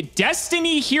take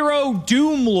Destiny Hero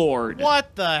Doomlord.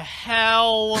 What the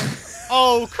hell?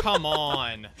 Oh, come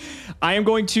on. I am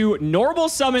going to normal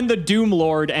summon the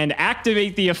Doomlord and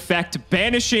activate the effect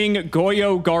banishing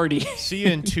Goyo Guardian. See you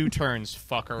in 2 turns,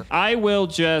 fucker. I will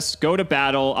just go to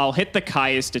battle. I'll hit the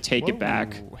Caius to take it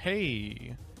back.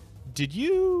 Hey, did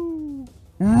you...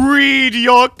 read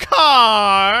your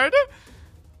card?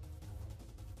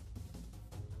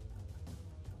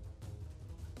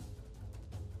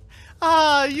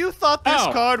 You thought this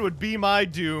card would be my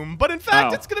doom, but in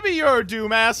fact, it's gonna be your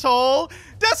doom, asshole.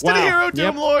 Destiny Hero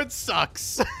Doomlord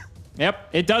sucks. Yep,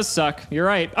 it does suck. You're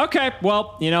right. Okay,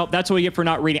 well, you know, that's what we get for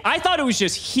not reading. I thought it was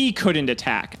just he couldn't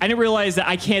attack. I didn't realize that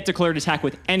I can't declare an attack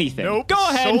with anything. Nope. Go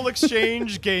ahead. Soul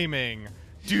Exchange Gaming.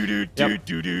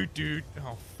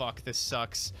 Oh, fuck, this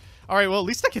sucks. All right, well, at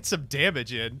least I get some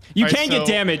damage in. You can get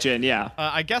damage in, yeah.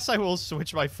 I guess I will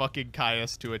switch my fucking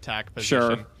Caius to attack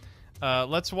position. Sure.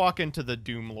 Let's walk into the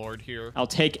Doomlord here. I'll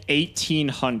take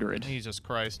 1,800. Jesus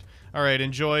Christ. All right,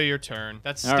 enjoy your turn.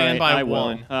 That's All right, standby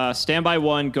 1. Standby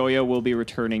 1, Goyo will be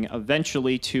returning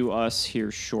eventually to us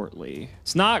here shortly.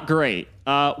 It's not great.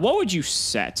 What would you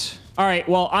set? All right,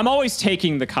 well, I'm always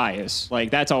taking the Caius.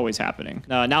 Like, that's always happening.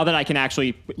 Now that I can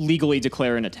actually legally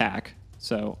declare an attack.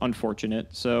 So, unfortunate.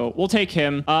 So, we'll take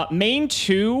him. Main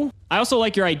 2, I also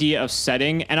like your idea of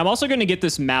setting, and I'm also going to get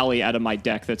this Mally out of my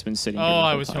deck that's been sitting here. Oh,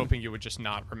 I was hoping you would just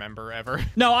not remember ever.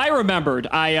 No, I remembered.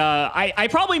 I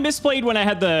probably misplayed when I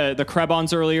had the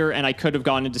Krebons earlier, and I could have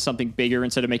gone into something bigger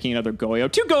instead of making another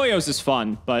Goyo. 2 Goyos is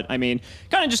fun, but, I mean,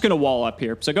 kind of just going to wall up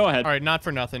here. So, go ahead. All right, not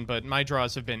for nothing, but my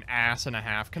draws have been ass and a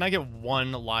half. Can I get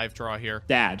 1 live draw here?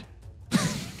 Dad.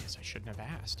 I shouldn't have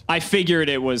asked. I figured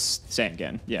it was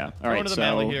Sangan. Yeah. All right. So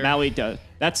Mally does.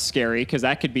 That's scary because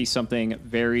that could be something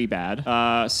very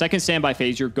bad. Second standby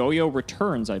phase. Your Goyo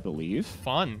returns, I believe.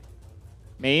 Fun.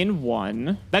 Main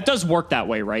 1. That does work that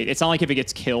way, right? It's not like if it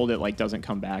gets killed, it like doesn't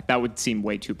come back. That would seem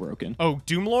way too broken. Oh,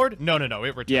 Doomlord? No,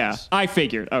 it returns. Yeah, I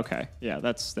figured. Okay. Yeah,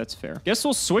 that's fair. Guess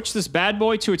we'll switch this bad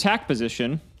boy to attack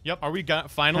position. Yep. Are we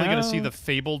finally going to see the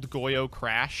fabled Goyo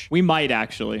crash? We might,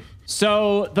 actually.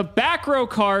 So the back row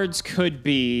cards could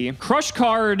be... Crush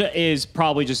card is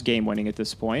probably just game-winning at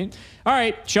this point. All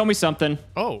right, show me something.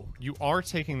 Oh, you are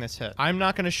taking this hit. I'm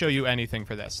not going to show you anything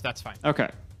for this. That's fine. Okay.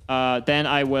 Then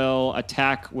I will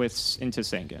attack into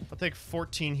Sangan. I'll take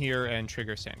 14 here and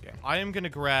trigger Sangan. I am going to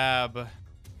grab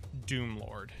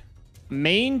Doomlord.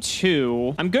 Main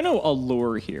 2. I'm going to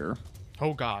allure here.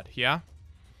 Oh, God. Yeah?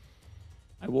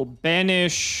 I will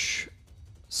banish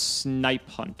Snipe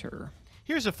Hunter.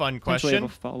 Here's a fun question. Have a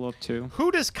follow-up too.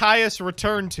 Who does Caius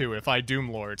return to if I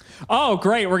Doomlord? Oh,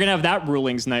 great. We're going to have that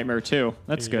Ruling's Nightmare too.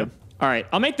 That's good. All right,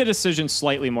 I'll make the decision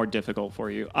slightly more difficult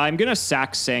for you. I'm going to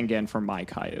sack Sangan for my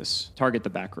Caius. Target the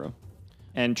back row.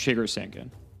 And trigger Sangan.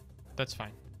 That's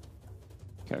fine.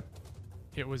 Okay.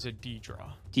 It was a D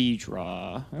draw. D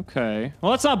draw. Okay.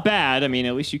 Well, that's not bad. I mean,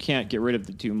 at least you can't get rid of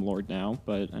the Doom Lord now,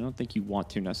 but I don't think you want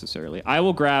to necessarily. I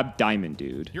will grab Diamond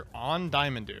Dude. You're on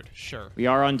Diamond Dude. Sure. We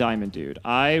are on Diamond Dude.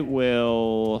 I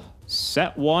will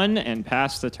set one and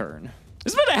pass the turn.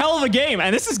 This has been a hell of a game,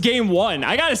 and this is game one.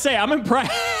 I gotta say, I'm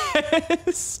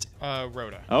impressed.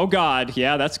 Rhoda. Oh, God.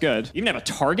 Yeah, that's good. You even have a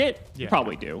target? Yeah. You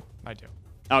probably do. I do.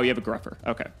 Oh, you have a Greffer.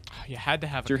 Okay. You had to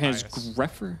have a Your hand's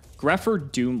Caius. Greffer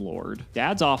Doom Lord.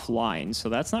 Dad's offline, so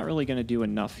that's not really going to do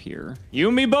enough here. You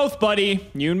and me both, buddy.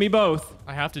 You and me both.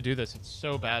 I have to do this. It's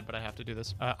so bad, but I have to do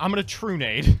this. I'm going to True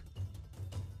Nade.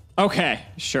 Okay,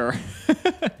 sure.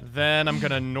 Then I'm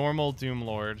going to normal Doom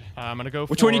Lord. I'm going to go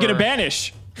for... Which one are you going to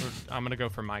banish? I'm going to go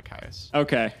for my Caius.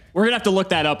 Okay. We're going to have to look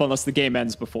that up unless the game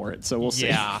ends before it, so we'll see.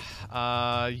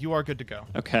 Yeah. You are good to go.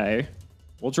 Okay.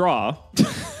 We'll draw.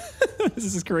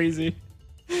 This is crazy.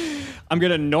 I'm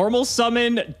going to normal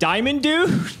summon Diamond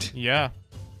Dude. Yeah.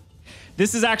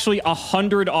 This is actually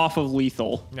 100 off of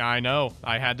lethal. Yeah, I know.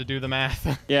 I had to do the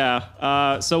math.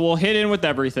 Yeah. So we'll hit in with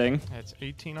everything. It's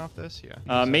 18 off this?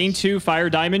 Yeah. Main 2, fire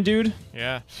Diamond Dude.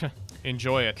 Yeah.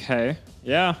 Enjoy it. Okay.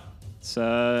 Yeah. It's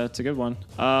a good one.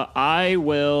 I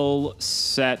will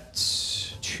set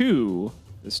 2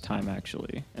 this time,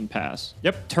 actually, and pass.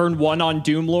 Yep. Turn 1 on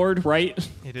Doom Lord, right?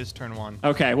 It is turn 1.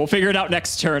 Okay. We'll figure it out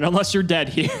next turn, unless you're dead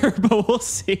here, but we'll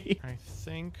see. I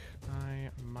think I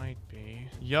might be.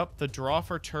 Yep, the draw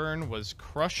for turn was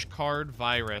Crush Card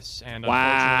Virus, and unfortunately,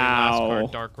 last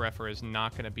card, Dark Greffer, is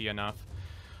not going to be enough.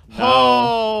 No.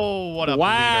 Oh, what a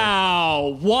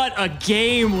wow, what a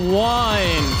game one.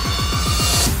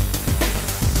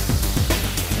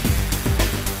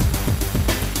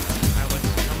 Alex,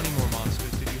 how many more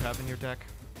monsters did you have in your deck?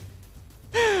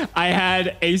 I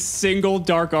had a single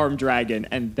Dark Arm Dragon,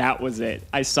 and that was it.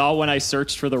 I saw when I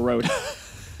searched for the road.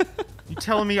 You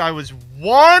telling me I was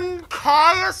one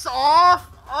Caius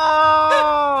off?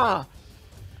 Ah!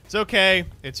 It's okay.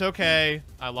 It's okay.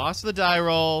 I lost the die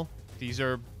roll. These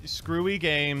are screwy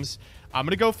games. I'm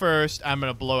going to go first. I'm going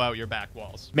to blow out your back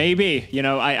walls. Maybe. You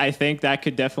know, I think that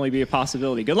could definitely be a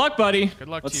possibility. Good luck, buddy. Good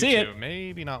luck Let's to you, see too. it.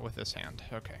 Maybe not with this hand.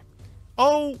 Okay.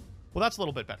 Oh, well, that's a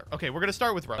little bit better. Okay, we're going to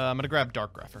start with Rogue. I'm going to grab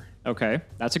Dark Greffer. Okay,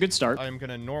 that's a good start. I'm going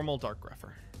to normal Dark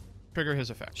Greffer. Trigger his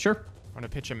effect. Sure. I'm going to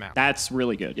pitch a map. That's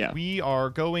really good, yeah. We are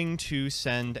going to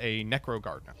send a Necro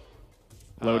Gardener.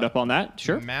 Load up on that,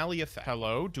 sure. Mally effect.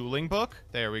 Hello, Dueling Book.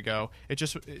 There we go. It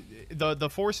just... The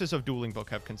forces of Dueling Book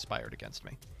have conspired against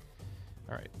me.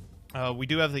 All right. We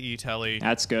do have the E-Telly.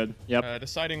 That's good, yep.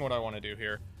 Deciding what I want to do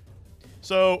here.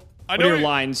 So, I What know... are your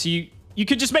lines? You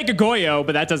could just make a Goyo,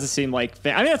 but that doesn't seem like...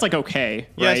 I mean, that's like okay,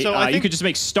 Yeah, right? so I think you could just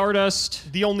make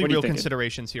Stardust. The only What are you real thinking?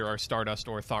 considerations here are Stardust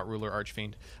or Thought Ruler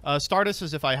Archfiend. Stardust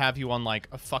is if I have you on, like,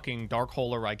 a fucking Dark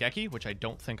Hole or Raigeki, which I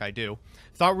don't think I do.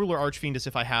 Thought Ruler Archfiend is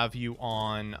if I have you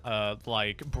on,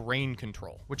 like, Brain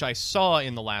Control, which I saw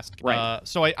in the last game. Right.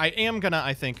 So I am gonna,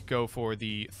 I think, go for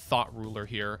the Thought Ruler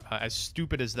here, as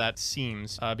stupid as that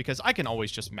seems, because I can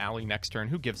always just Mally next turn.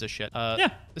 Who gives a shit? Yeah.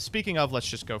 Speaking of, let's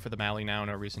just go for the Mally now.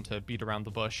 No reason to beat around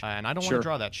the bush. And I don't want to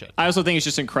draw that shit. I also think it's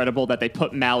just incredible that they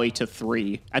put Mally to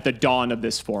 3 at the dawn of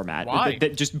this format. Why?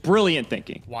 Just brilliant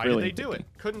thinking. Why Brilliant did they do it?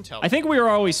 Couldn't tell. I think we were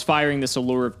always firing this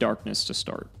Allure of Darkness to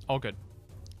start. All good.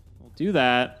 We'll do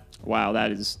that. Wow,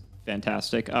 that is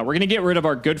fantastic. We're going to get rid of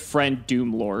our good friend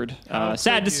Doom Lord.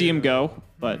 Sad to see him go,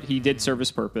 but he did serve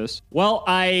his purpose. Well,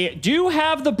 I do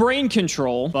have the Brain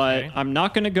Control, but I'm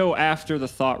not going to go after the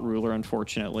Thought Ruler,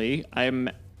 unfortunately. I'm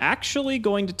actually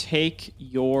going to take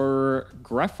your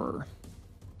Greffer.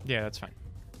 Yeah, that's fine.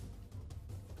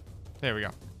 There we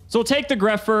go. So we'll take the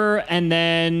Greffer, and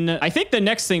then I think the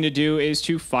next thing to do is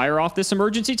to fire off this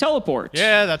emergency teleport.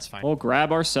 Yeah, that's fine. We'll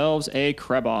grab ourselves a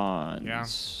Krebons. Yeah.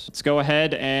 Let's go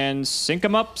ahead and sync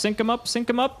them up, sync them up, sync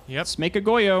them up. Yep. Let's make a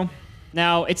Goyo.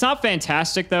 Now, it's not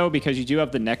fantastic, though, because you do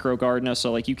have the Necro Gardener,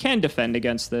 so, like, you can defend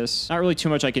against this. Not really too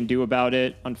much I can do about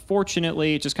it.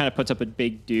 Unfortunately, it just kind of puts up a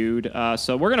big dude.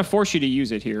 So we're going to force you to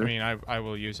use it here. I mean, I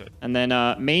will use it. And then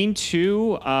main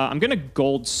 2, I'm going to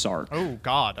Gold Sark. Oh,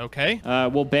 God. Okay.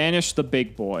 We'll banish the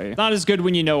big boy. Not as good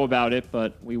when you know about it,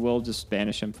 but we will just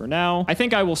banish him for now. I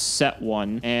think I will set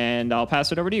 1, and I'll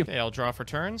pass it over to you. Okay, I'll draw for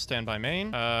turn. Stand by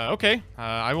main. Okay.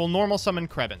 I will normal summon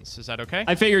Krebons. Is that okay?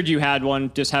 I figured you had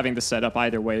one, just having the set setup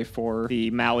either way for the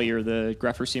Mally or the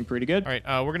Greffer seem pretty good. All right,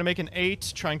 we're going to make an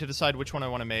 8, trying to decide which one I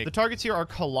want to make. The targets here are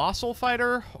Colossal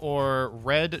Fighter or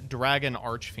Red Dragon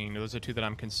Archfiend. Those are two that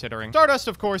I'm considering. Stardust,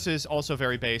 of course, is also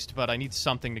very based, but I need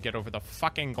something to get over the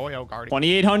fucking Goyo Guardian.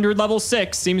 2800 level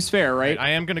 6 seems fair, right? I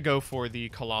am going to go for the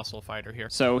Colossal Fighter here.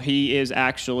 So he is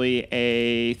actually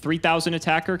a 3000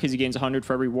 attacker because he gains 100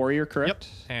 for every warrior, correct?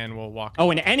 Yep, and we'll walk. Oh,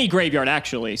 in any graveyard,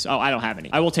 actually. So, I don't have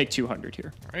any. I will take 200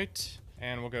 here. All right,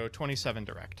 and we'll go 27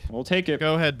 direct. We'll take it.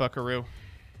 Go ahead, Buckaroo.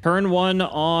 Turn 1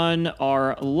 on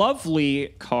our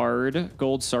lovely card,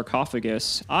 Gold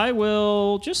Sarcophagus. I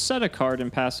will just set a card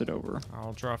and pass it over.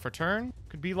 I'll draw for turn.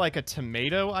 Could be like a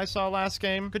tomato I saw last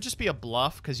game. Could just be a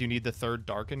bluff because you need the 3rd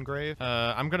Dark Engrave.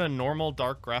 I'm going to normal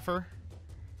Dark Greffer.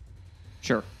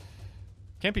 Sure.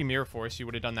 Can't be Mirror Force. You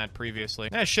would have done that previously.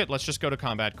 Shit. Let's just go to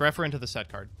combat. Greffer into the set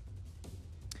card.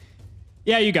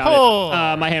 Yeah, you got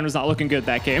it. My hand was not looking good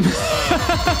that game.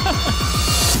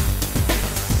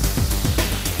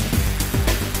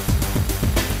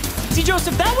 See,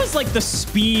 Joseph, that was like the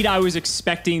speed I was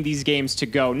expecting these games to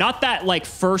go. Not that like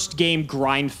first game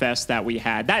grind fest that we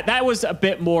had. That was a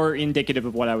bit more indicative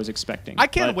of what I was expecting. I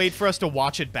can't wait for us to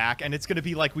watch it back, and it's going to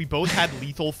be like we both had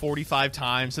lethal 45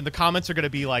 times, and the comments are going to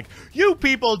be like, you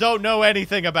people don't know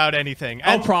anything about anything.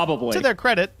 And probably. To their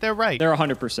credit, they're right. They're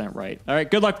 100% right. All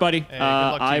right, good luck, buddy. Hey, good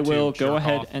luck to you I will too. go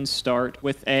ahead and start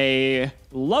with a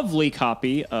lovely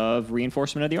copy of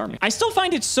Reinforcement of the Army. I still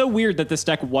find it so weird that this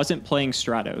deck wasn't playing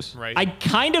Stratos. Right. I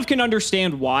kind of can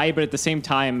understand why, but at the same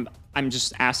time, I'm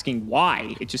just asking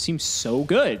why. It just seems so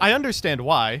good. I understand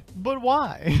why, but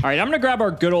why? All right, I'm going to grab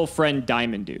our good old friend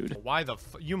Diamond Dude. Why the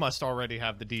you must already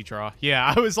have the D-draw.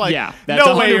 Yeah, I was like, yeah, that's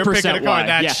no way you're picking a why. card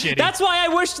that shitty. That's why I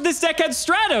wished this deck had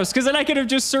Stratos, because then I could have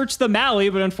just searched the Mally,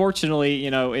 but unfortunately,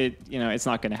 it's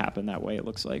not going to happen that way, it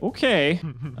looks like. Okay,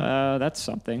 that's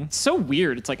something. It's so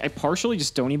weird. It's like I partially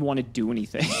just don't even want to do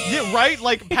anything. Yeah, right?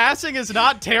 Like, passing is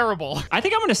not terrible. I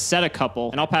think I'm going to set a couple,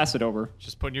 and I'll pass it over.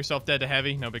 Just putting yourself dead to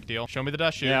heavy, no big deal. Show me the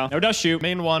dust shoot. Yeah, no dust shoot.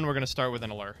 Main one, we're going to start with an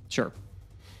allure. Sure.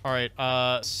 All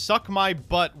right, suck my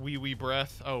butt, wee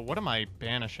breath. Oh, what am I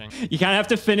banishing? You kind of have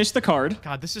to finish the card.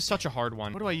 God, this is such a hard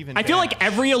one. What do I even I feel like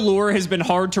every allure has been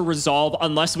hard to resolve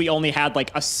unless we only had like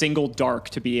a single dark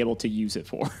to be able to use it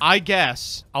for. I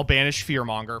guess I'll banish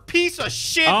Fearmonger. Piece of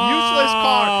shit, useless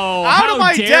card. Out of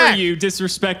my deck. How dare you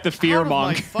disrespect the Fearmonger? Out of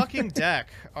my fucking deck.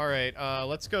 All right,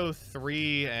 let's go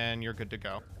 3, and you're good to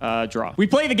go. Draw. We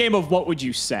play the game of what would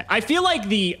you set. I feel like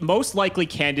the most likely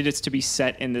candidates to be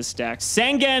set in this deck,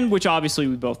 Sangen, which obviously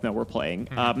we both know we're playing.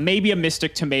 Maybe a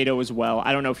Mystic Tomato as well.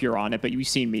 I don't know if you're on it, but you've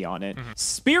seen me on it.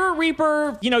 Spirit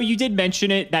Reaper, you did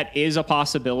mention it. That is a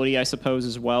possibility, I suppose,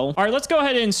 as well. All right, let's go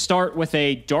ahead and start with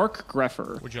a Dark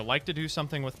Greffer. Would you like to do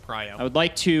something with Prio? I would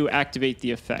like to activate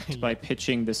the effect by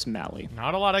pitching this Mally.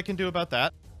 Not a lot I can do about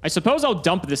that. I suppose I'll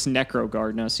dump this Necro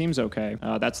Guard. Now, seems okay.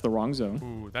 That's the wrong zone.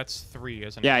 Ooh, that's 3,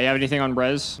 isn't it? Yeah, you have anything on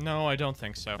res? No, I don't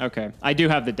think so. Okay. I do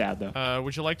have the dad, though.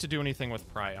 Would you like to do anything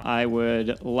with Prio? I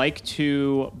would like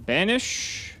to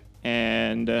banish,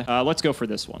 and let's go for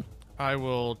this one. I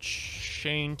will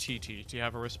chain TT. Do you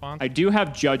have a response? I do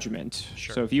have Judgment,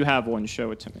 Sure. so if you have one, show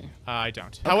it to me. I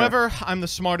don't. Okay. However, I'm the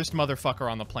smartest motherfucker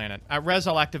on the planet. At res,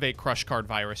 I'll activate Crush Card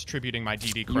Virus, tributing my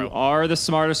DD Crow. You are the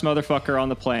smartest motherfucker on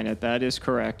the planet. That is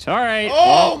correct. All right.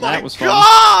 Oh my that was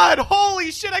god! Fun. Holy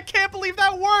shit, I can't believe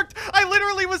that worked! I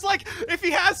literally was like, if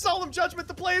he has Solemn Judgment,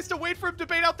 the play is to wait for him to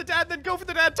bait out the dad, then go for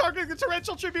the dad, targeting the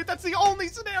Torrential Tribute. That's the only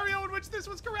scenario in which this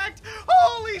was correct.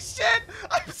 Holy shit!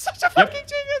 I'm such a fucking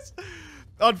genius!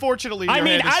 Unfortunately, I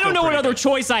mean, I don't know what other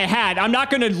choice I had. I'm not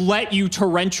going to let you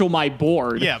torrential my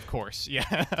board. Yeah, of course.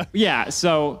 Yeah. Yeah,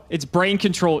 so it's brain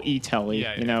control E-Telly.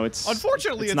 Yeah, it's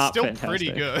unfortunately it's not still fantastic.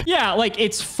 Pretty good. Yeah, like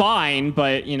it's fine,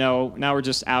 but now we're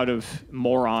just out of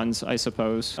morons, I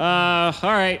suppose. All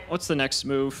right, what's the next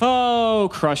move? Oh,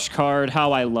 Crush Card,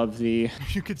 how I love thee.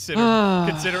 You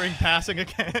considering passing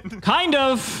again? Kind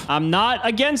of. I'm not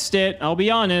against it. I'll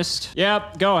be honest.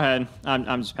 Yep, go ahead.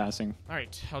 I'm just passing. All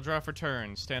right, I'll draw for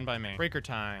turn. Stand by me. Breaker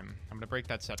time. I'm gonna break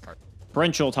that set card.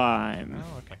 Torrential time.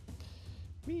 Oh, okay.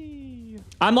 Whee.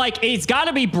 I'm like, it's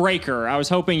gotta be Breaker. I was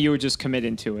hoping you would just commit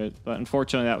into it, but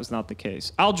unfortunately that was not the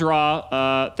case. I'll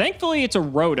draw. Thankfully it's a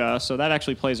Rhoda, so that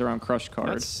actually plays around Crush Card.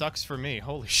 That sucks for me.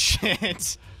 Holy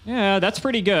shit. Yeah, that's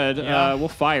pretty good. Yeah. We'll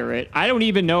fire it. I don't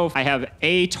even know if I have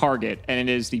a target, and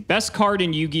it is the best card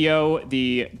in Yu-Gi-Oh!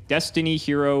 The Destiny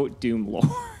Hero Doom Lord.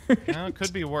 No, it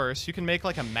could be worse. You can make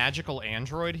like a magical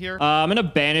android here. I'm gonna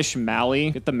banish Mally.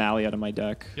 Get the Mally out of my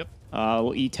deck. Yep.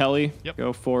 We'll E-Telly. Yep.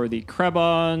 Go for the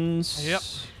Krebons. Yep.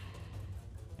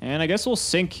 And I guess we'll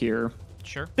sync here.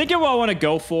 Sure. Thinking what I want to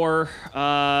go for,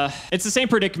 it's the same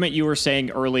predicament you were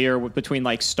saying earlier between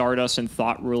like Stardust and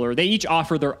Thought Ruler. They each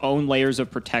offer their own layers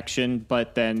of protection,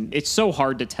 but then it's so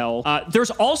hard to tell.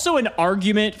 There's also an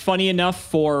argument, funny enough,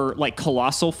 for like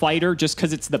Colossal Fighter, just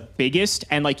because it's the biggest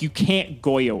and like you can't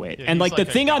Goyo it. Yeah, and like the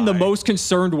thing I'm the guy. most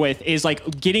concerned with is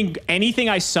like getting anything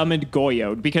I summoned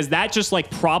Goyoed, because that just like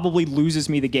probably loses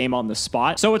me the game on the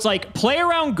spot. So it's like play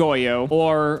around Goyo,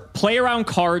 or play around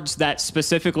cards that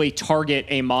specifically target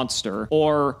a monster,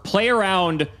 or play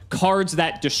around cards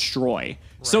that destroy. Right.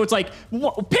 So it's like,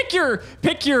 pick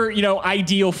your, you know,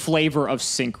 ideal flavor of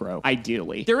synchro,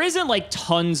 ideally. There isn't like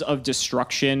tons of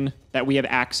destruction that we have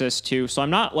access to, so I'm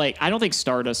not like, I don't think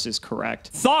Stardust is correct.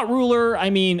 Thought Ruler, I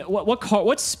mean,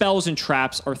 what spells and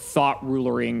traps are Thought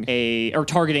Rulering or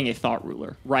targeting a Thought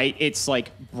Ruler, right? It's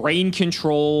like Brain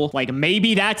Control, like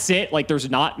maybe that's it. Like there's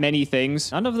not many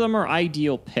things. None of them are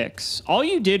ideal picks. All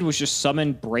you did was just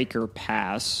summon Breaker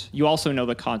Pass. You also know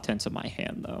the contents of my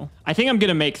hand though. I think I'm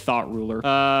gonna make Thought Ruler.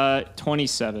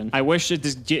 27. I wish it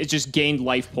just gained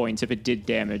life points if it did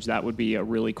damage. That would be a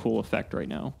really cool effect right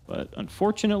now, but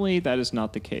unfortunately, that is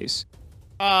not the case.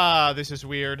 This is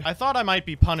weird. I thought I might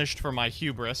be punished for my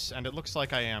hubris, and it looks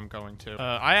like I am going to.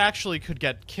 I actually could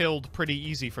get killed pretty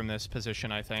easy from this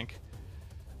position, I think.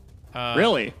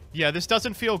 Really? Yeah, this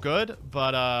doesn't feel good,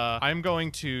 but I'm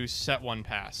going to set one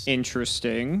pass.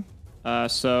 Interesting.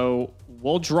 So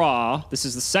we'll draw. This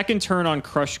is the second turn on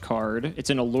Crush card.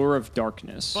 It's an Allure of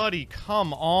Darkness. Buddy,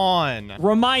 come on.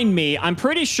 Remind me, I'm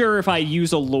pretty sure if I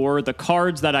use Allure, the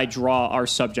cards that I draw are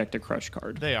subject to Crush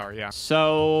card. They are, yeah.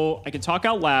 So I can talk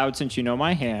out loud since you know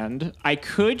my hand. I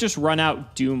could just run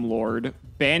out Doomlord,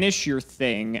 banish your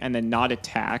thing, and then not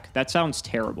attack. That sounds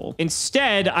terrible.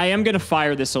 Instead, I am going to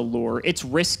fire this Allure. It's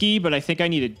risky, but I think I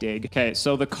need a dig. Okay,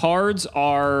 so the cards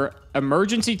are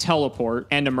Emergency Teleport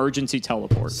and Emergency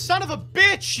Teleport. Son of a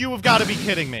bitch! You have got to be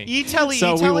kidding me. E-Telly,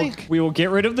 so E-Telly? we will get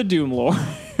rid of the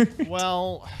Doomlord.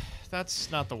 Well, that's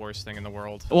not the worst thing in the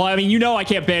world. Well, I mean, you know I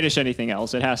can't banish anything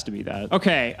else. It has to be that.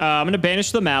 Okay, I'm going to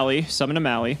banish the Mally, summon a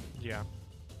Mally. Yeah.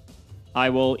 I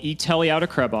will E-Telly out of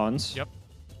Krebons. Yep.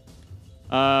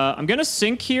 I'm going to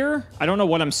sync here. I don't know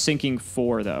what I'm syncing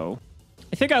for, though.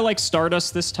 I think I like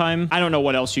Stardust this time. I don't know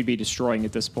what else you'd be destroying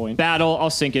at this point. Battle, I'll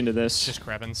sync into this. Just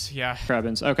Krebons, yeah.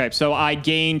 Krebons. Okay, so I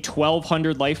gain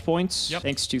 1,200 life points yep.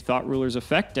 thanks to Thought Ruler's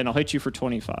effect, and I'll hit you for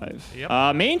 25.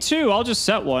 Yep. Main 2, I'll just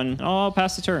set one. I'll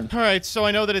pass the turn. All right, so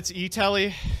I know that it's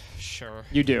E-Telly. Sure.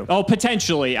 You do. Oh,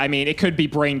 potentially. I mean, it could be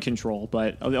Brain Control,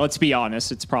 but let's be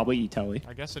honest, it's probably E-Telly.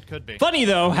 I guess it could be. Funny,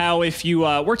 though, how if you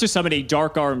were to summon a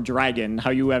Dark Arm Dragon,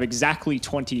 how you have exactly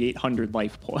 2,800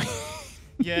 life points.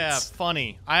 Yeah,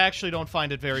 funny. I actually don't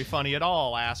find it very funny at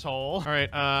all, asshole. All right,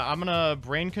 I'm gonna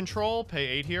Brain Control, pay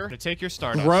 8 here. To take your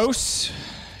Stardust. Gross.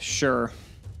 Sure.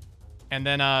 And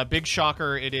then, big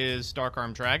shocker, it is Dark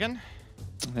Arm Dragon.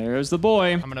 There's the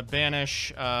boy. I'm gonna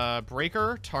banish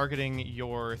Breaker, targeting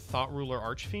your Thought Ruler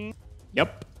Archfiend.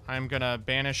 Yep. I'm gonna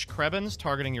banish Krebons,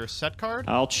 targeting your set card.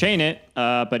 I'll chain it,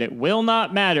 but it will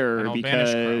not matter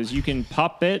because you can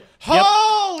pop it.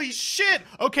 Holy shit!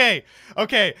 Okay,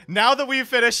 now that we've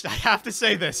finished, I have to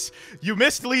say this. You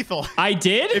missed lethal. I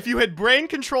did? If you had brain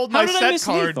controlled my set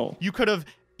card, lethal? You could have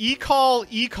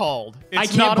e-called. I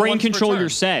can't brain control your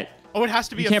set. Oh, it has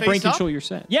to be a face up? You can't brain control your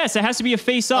set. Yes, it has to be a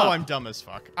face up. Oh, I'm dumb as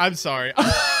fuck. I'm sorry.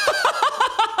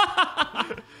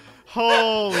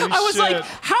 Holy shit. I was like,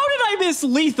 how did I miss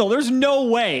lethal? There's no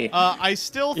way. I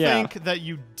still think that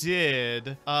you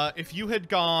did. If you had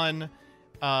gone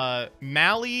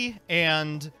Mally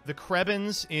and the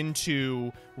Krebons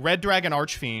into Red Dragon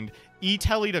Archfiend,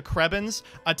 E-Telly to Krebons,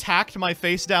 attacked my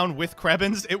face down with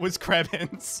Krebons, it was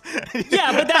Krebons.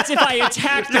 Yeah, but that's if I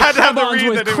attacked the Krebons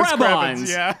with Krebons.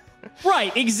 Yeah.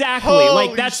 Right, exactly. Holy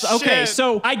like that's shit. okay.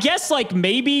 So I guess like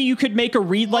maybe you could make a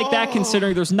read like that,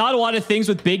 considering there's not a lot of things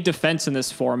with big defense in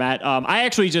this format. I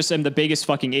actually just am the biggest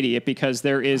fucking idiot because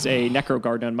there is a Necro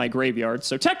Garden in my graveyard.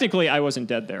 So technically, I wasn't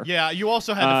dead there. Yeah, you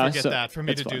also had to forget that for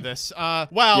me to do this.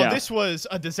 Wow, this was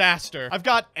a disaster. I've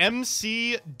got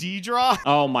MC D-Draw.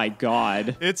 Oh my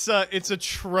god. It's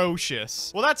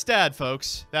atrocious. Well, that's Dad,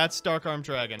 folks. That's Dark Arm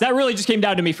Dragon. That really just came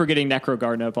down to me forgetting Necro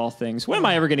Garden of all things. When am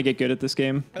I ever going to get good at this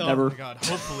game? Never. Oh my god,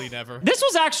 hopefully never. This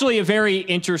was actually a very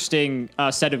interesting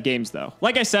set of games, though.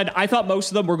 Like I said, I thought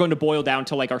most of them were going to boil down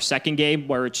to like our second game,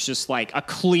 where it's just like a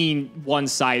clean,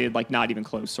 one-sided, like not even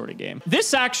close sort of game.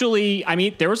 This actually, I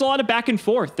mean, there was a lot of back and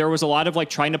forth. There was a lot of like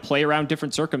trying to play around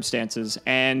different circumstances.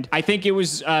 And I think it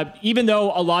was, even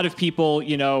though a lot of people,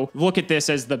 you know, look at this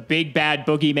as the big bad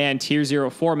boogeyman tier 0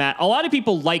 format, a lot of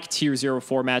people like tier 0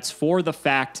 formats for the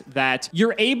fact that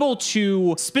you're able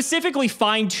to specifically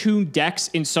fine-tune decks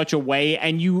in such a way,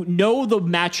 and you know the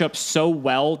matchup so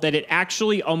well that it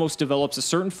actually almost develops a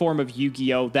certain form of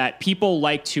Yu-Gi-Oh! That people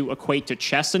like to equate to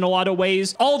chess in a lot of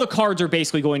ways. All the cards are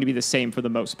basically going to be the same for the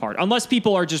most part, unless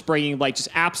people are just bringing like just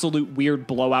absolute weird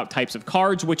blowout types of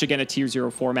cards, which again, a tier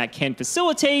 0 format can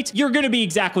facilitate. You're going to be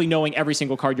exactly knowing every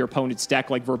single card your opponent's deck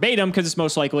like verbatim, because it's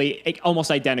most likely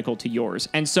almost identical to yours.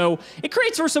 And so it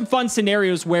creates for some fun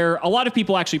scenarios where a lot of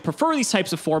people actually prefer these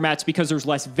types of formats because there's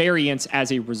less variance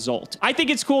as a result. I think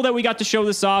it's cool that we got to show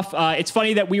this off. It's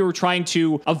funny that we were trying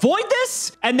to avoid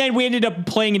this, and then we ended up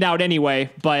playing it out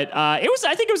anyway. But I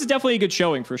think it was definitely a good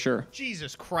showing for sure.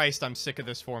 Jesus Christ, I'm sick of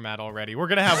this format already. We're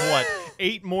gonna have what,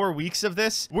 8 more weeks of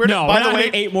this? By the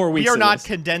way, 8 more weeks. We are not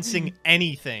condensing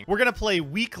anything. We're gonna play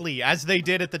weekly as they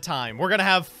did at the time. We're gonna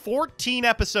have 14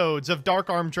 episodes of Dark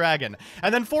Armed Dragon,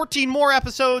 and then 14 more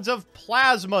episodes of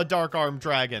Plasma Dark Armed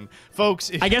Dragon,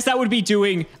 folks. I guess that would be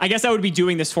doing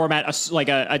this format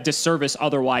a disservice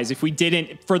otherwise if we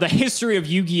didn't, for the history of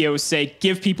Yu-Gi-Oh's sake,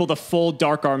 give people the full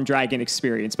Dark Armed Dragon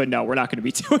experience. But no, we're not going to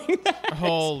be doing that.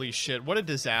 Holy shit, what a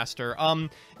disaster.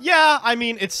 Yeah, I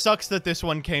mean, it sucks that this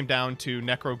one came down to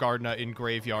Necrogardna in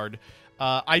Graveyard.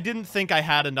 I didn't think I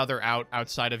had another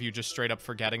outside of you just straight up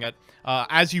forgetting it.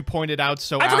 As you pointed out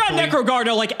so I aptly, forgot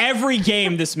Necrogardna like every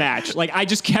game this match. Like, I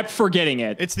just kept forgetting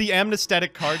it. It's the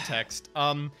amnesthetic card text.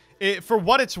 For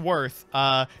what it's worth,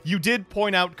 you did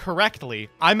point out correctly,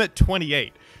 I'm at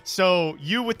 28. So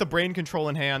you with the brain control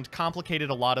in hand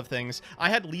complicated a lot of things. I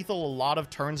had lethal a lot of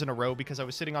turns in a row because I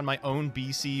was sitting on my own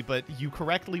BC, but you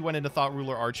correctly went into Thought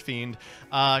Ruler Archfiend.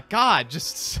 God,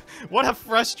 just what a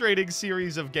frustrating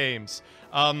series of games.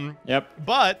 Yep.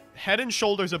 But head and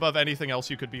shoulders above anything else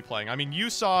you could be playing. I mean, you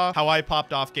saw how I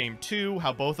popped off game 2,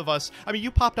 how both of us, I mean,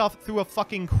 you popped off through a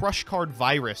fucking crush card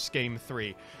virus game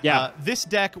 3. Yeah. This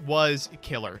deck was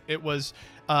killer. It was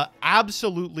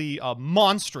absolutely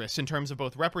monstrous in terms of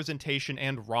both representation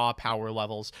and raw power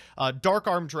levels. Dark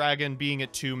Armed Dragon being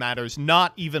at 2 matters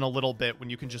not even a little bit when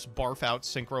you can just barf out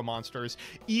synchro monsters.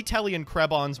 Etellian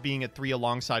Krebons being at 3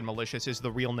 alongside Malicious is the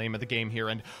real name of the game here,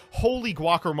 and holy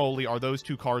guacamole are those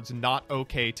 2 cards not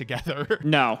okay together.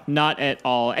 No, not at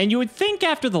all. And you would think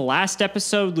after the last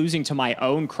episode, losing to my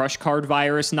own crush card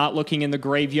virus, not looking in the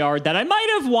graveyard, that I might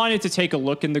have wanted to take a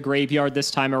look in the graveyard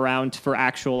this time around for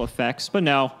actual effects, but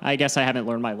no. I guess I haven't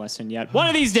learned my lesson yet. One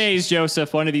of these days,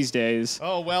 Joseph, one of these days.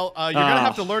 Oh, well, you're going to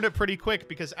have to learn it pretty quick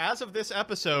because as of this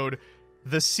episode,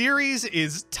 the series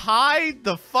is tied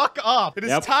the fuck up. It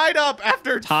is tied up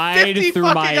after 50 through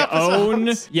fucking my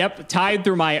episodes. tied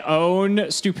through my own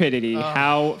stupidity.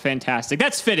 How fantastic.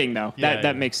 That's fitting, though.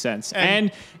 That makes sense.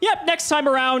 And yep, next time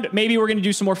around, maybe we're going to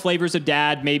do some more flavors of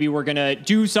Dad. Maybe we're going to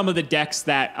do some of the decks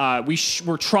that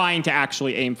we're trying to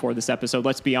actually aim for this episode,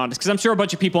 let's be honest. Because I'm sure a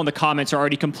bunch of people in the comments are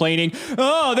already complaining,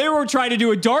 oh, they were trying to do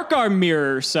a Dark Arm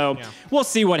mirror. So we'll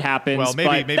see what happens. Well,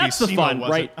 maybe that's the fun,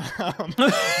 right?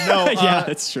 No, yeah,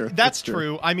 that's true. That's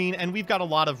true. I mean, and we've got a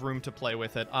lot of room to play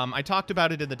with it. I talked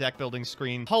about it in the deck building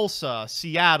screen. Tulsa,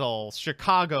 Seattle,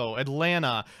 Chicago,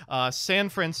 Atlanta, San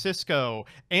Francisco,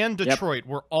 and Detroit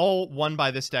were all won by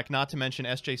this deck, not to mention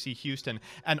SJC Houston.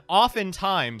 And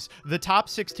oftentimes, the top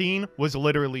 16 was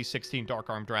literally 16 Dark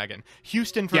Armed Dragon.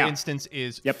 Houston, for instance,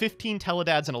 is 15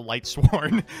 Teledads and a Light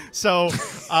Sworn. So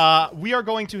we are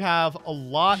going to have a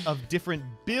lot of different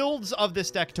builds of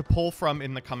this deck to pull from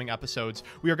in the coming episodes.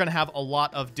 We are going to have a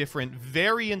lot of different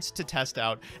variants to test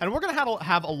out, and we're going to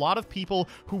have a lot of people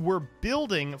who were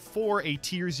building for a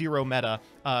tier 0 meta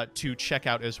to check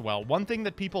out as well. One thing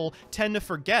that people tend to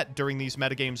forget during these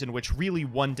metagames in which really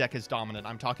one deck is dominant,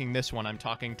 I'm talking this one, I'm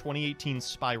talking 2018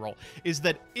 Spiral, is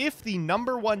that if the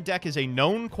 #1 deck is a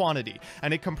known quantity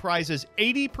and it comprises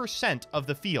 80% of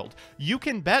the field, you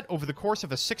can bet over the course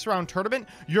of a 6-round tournament,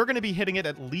 you're going to be hitting it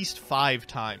at least 5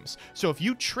 times. So if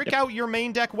you trick out your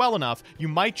main deck well enough, you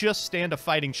might just stand a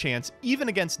fighting chance even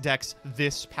against decks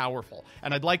this powerful.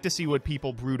 And I'd like to see what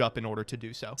people brewed up in order to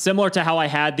do so. Similar to how I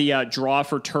had the draw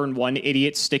for turn 1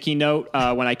 idiot sticky note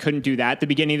when I couldn't do that at the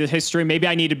beginning of the history. Maybe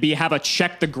I need to have a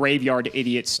check the graveyard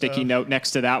idiot sticky note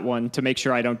next to that one to make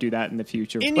sure I don't do that in the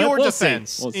future. In your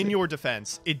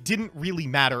defense, it didn't really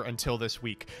matter until this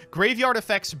week. Graveyard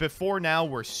effects before now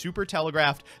were super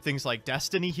telegraphed, things like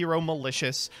Destiny Hero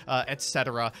Malicious,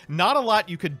 etc. Not a lot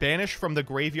you could banish from the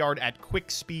graveyard at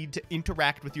quick speed to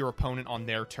interact with your opponent on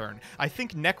their turn. I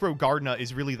think Necrogardna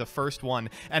is really the first one,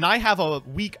 and I have a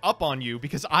week up on you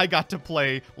because I got to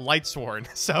play Lightsworn,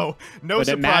 so no surprise.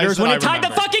 But it matters when it tied the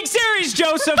fucking series,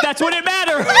 Joseph! That's when it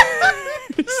matters!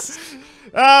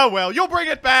 Oh, well, you'll bring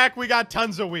it back. We got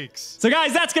tons of weeks. So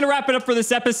guys, that's going to wrap it up for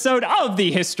this episode of the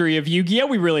History of Yu-Gi-Oh!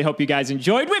 We really hope you guys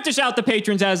enjoyed. We have to shout out the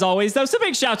patrons as always, though. So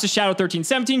big shouts to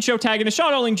Shadow1317, Show Tagging,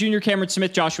 Sean Olling Jr., Cameron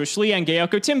Smith, Joshua Schlee, and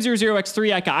Gayoko,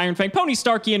 Tim00x3, Ika Ironfang, Pony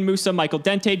Starkey, and Musa, Michael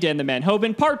Dente, Dan the Man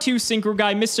Hoban, Part 2, Synchro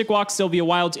Guy, Mystic Walk, Sylvia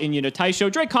Wilds, Inyuna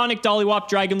Taisho, Draconic, Dollywop,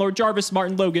 Dragonlord, Jarvis,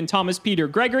 Martin, Logan, Thomas, Peter,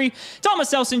 Gregory,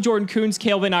 Thomas Elson, Jordan Coons,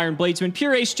 Calvin, Iron Bladesman,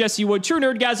 Pure Ace, Jesse Wood, True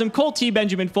Nerdgasm, Cole T,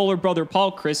 Benjamin Fuller, Brother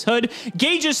Paul, Chris Hood,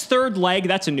 Gage's Third Leg,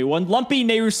 that's a new one, Lumpy,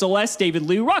 Nehru Celeste, David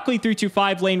Liu,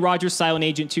 Rockley325, Lane Rogers, Silent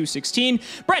Agent 216,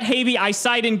 Brett Havey,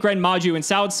 Isidon, Gren Maju and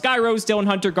Salad, Sky Rose, Dylan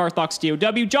Hunter, Garthox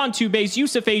DOW, John Two Bays,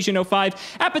 Yusuf Asian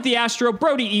 05, Apathy Astro,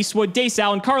 Brody Eastwood, Dace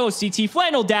Allen, Carlos CT,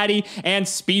 Flannel Daddy, and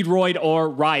Speedroid or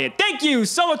Riot. Thank you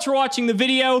so much for watching the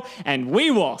video, and we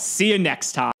will see you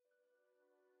next time.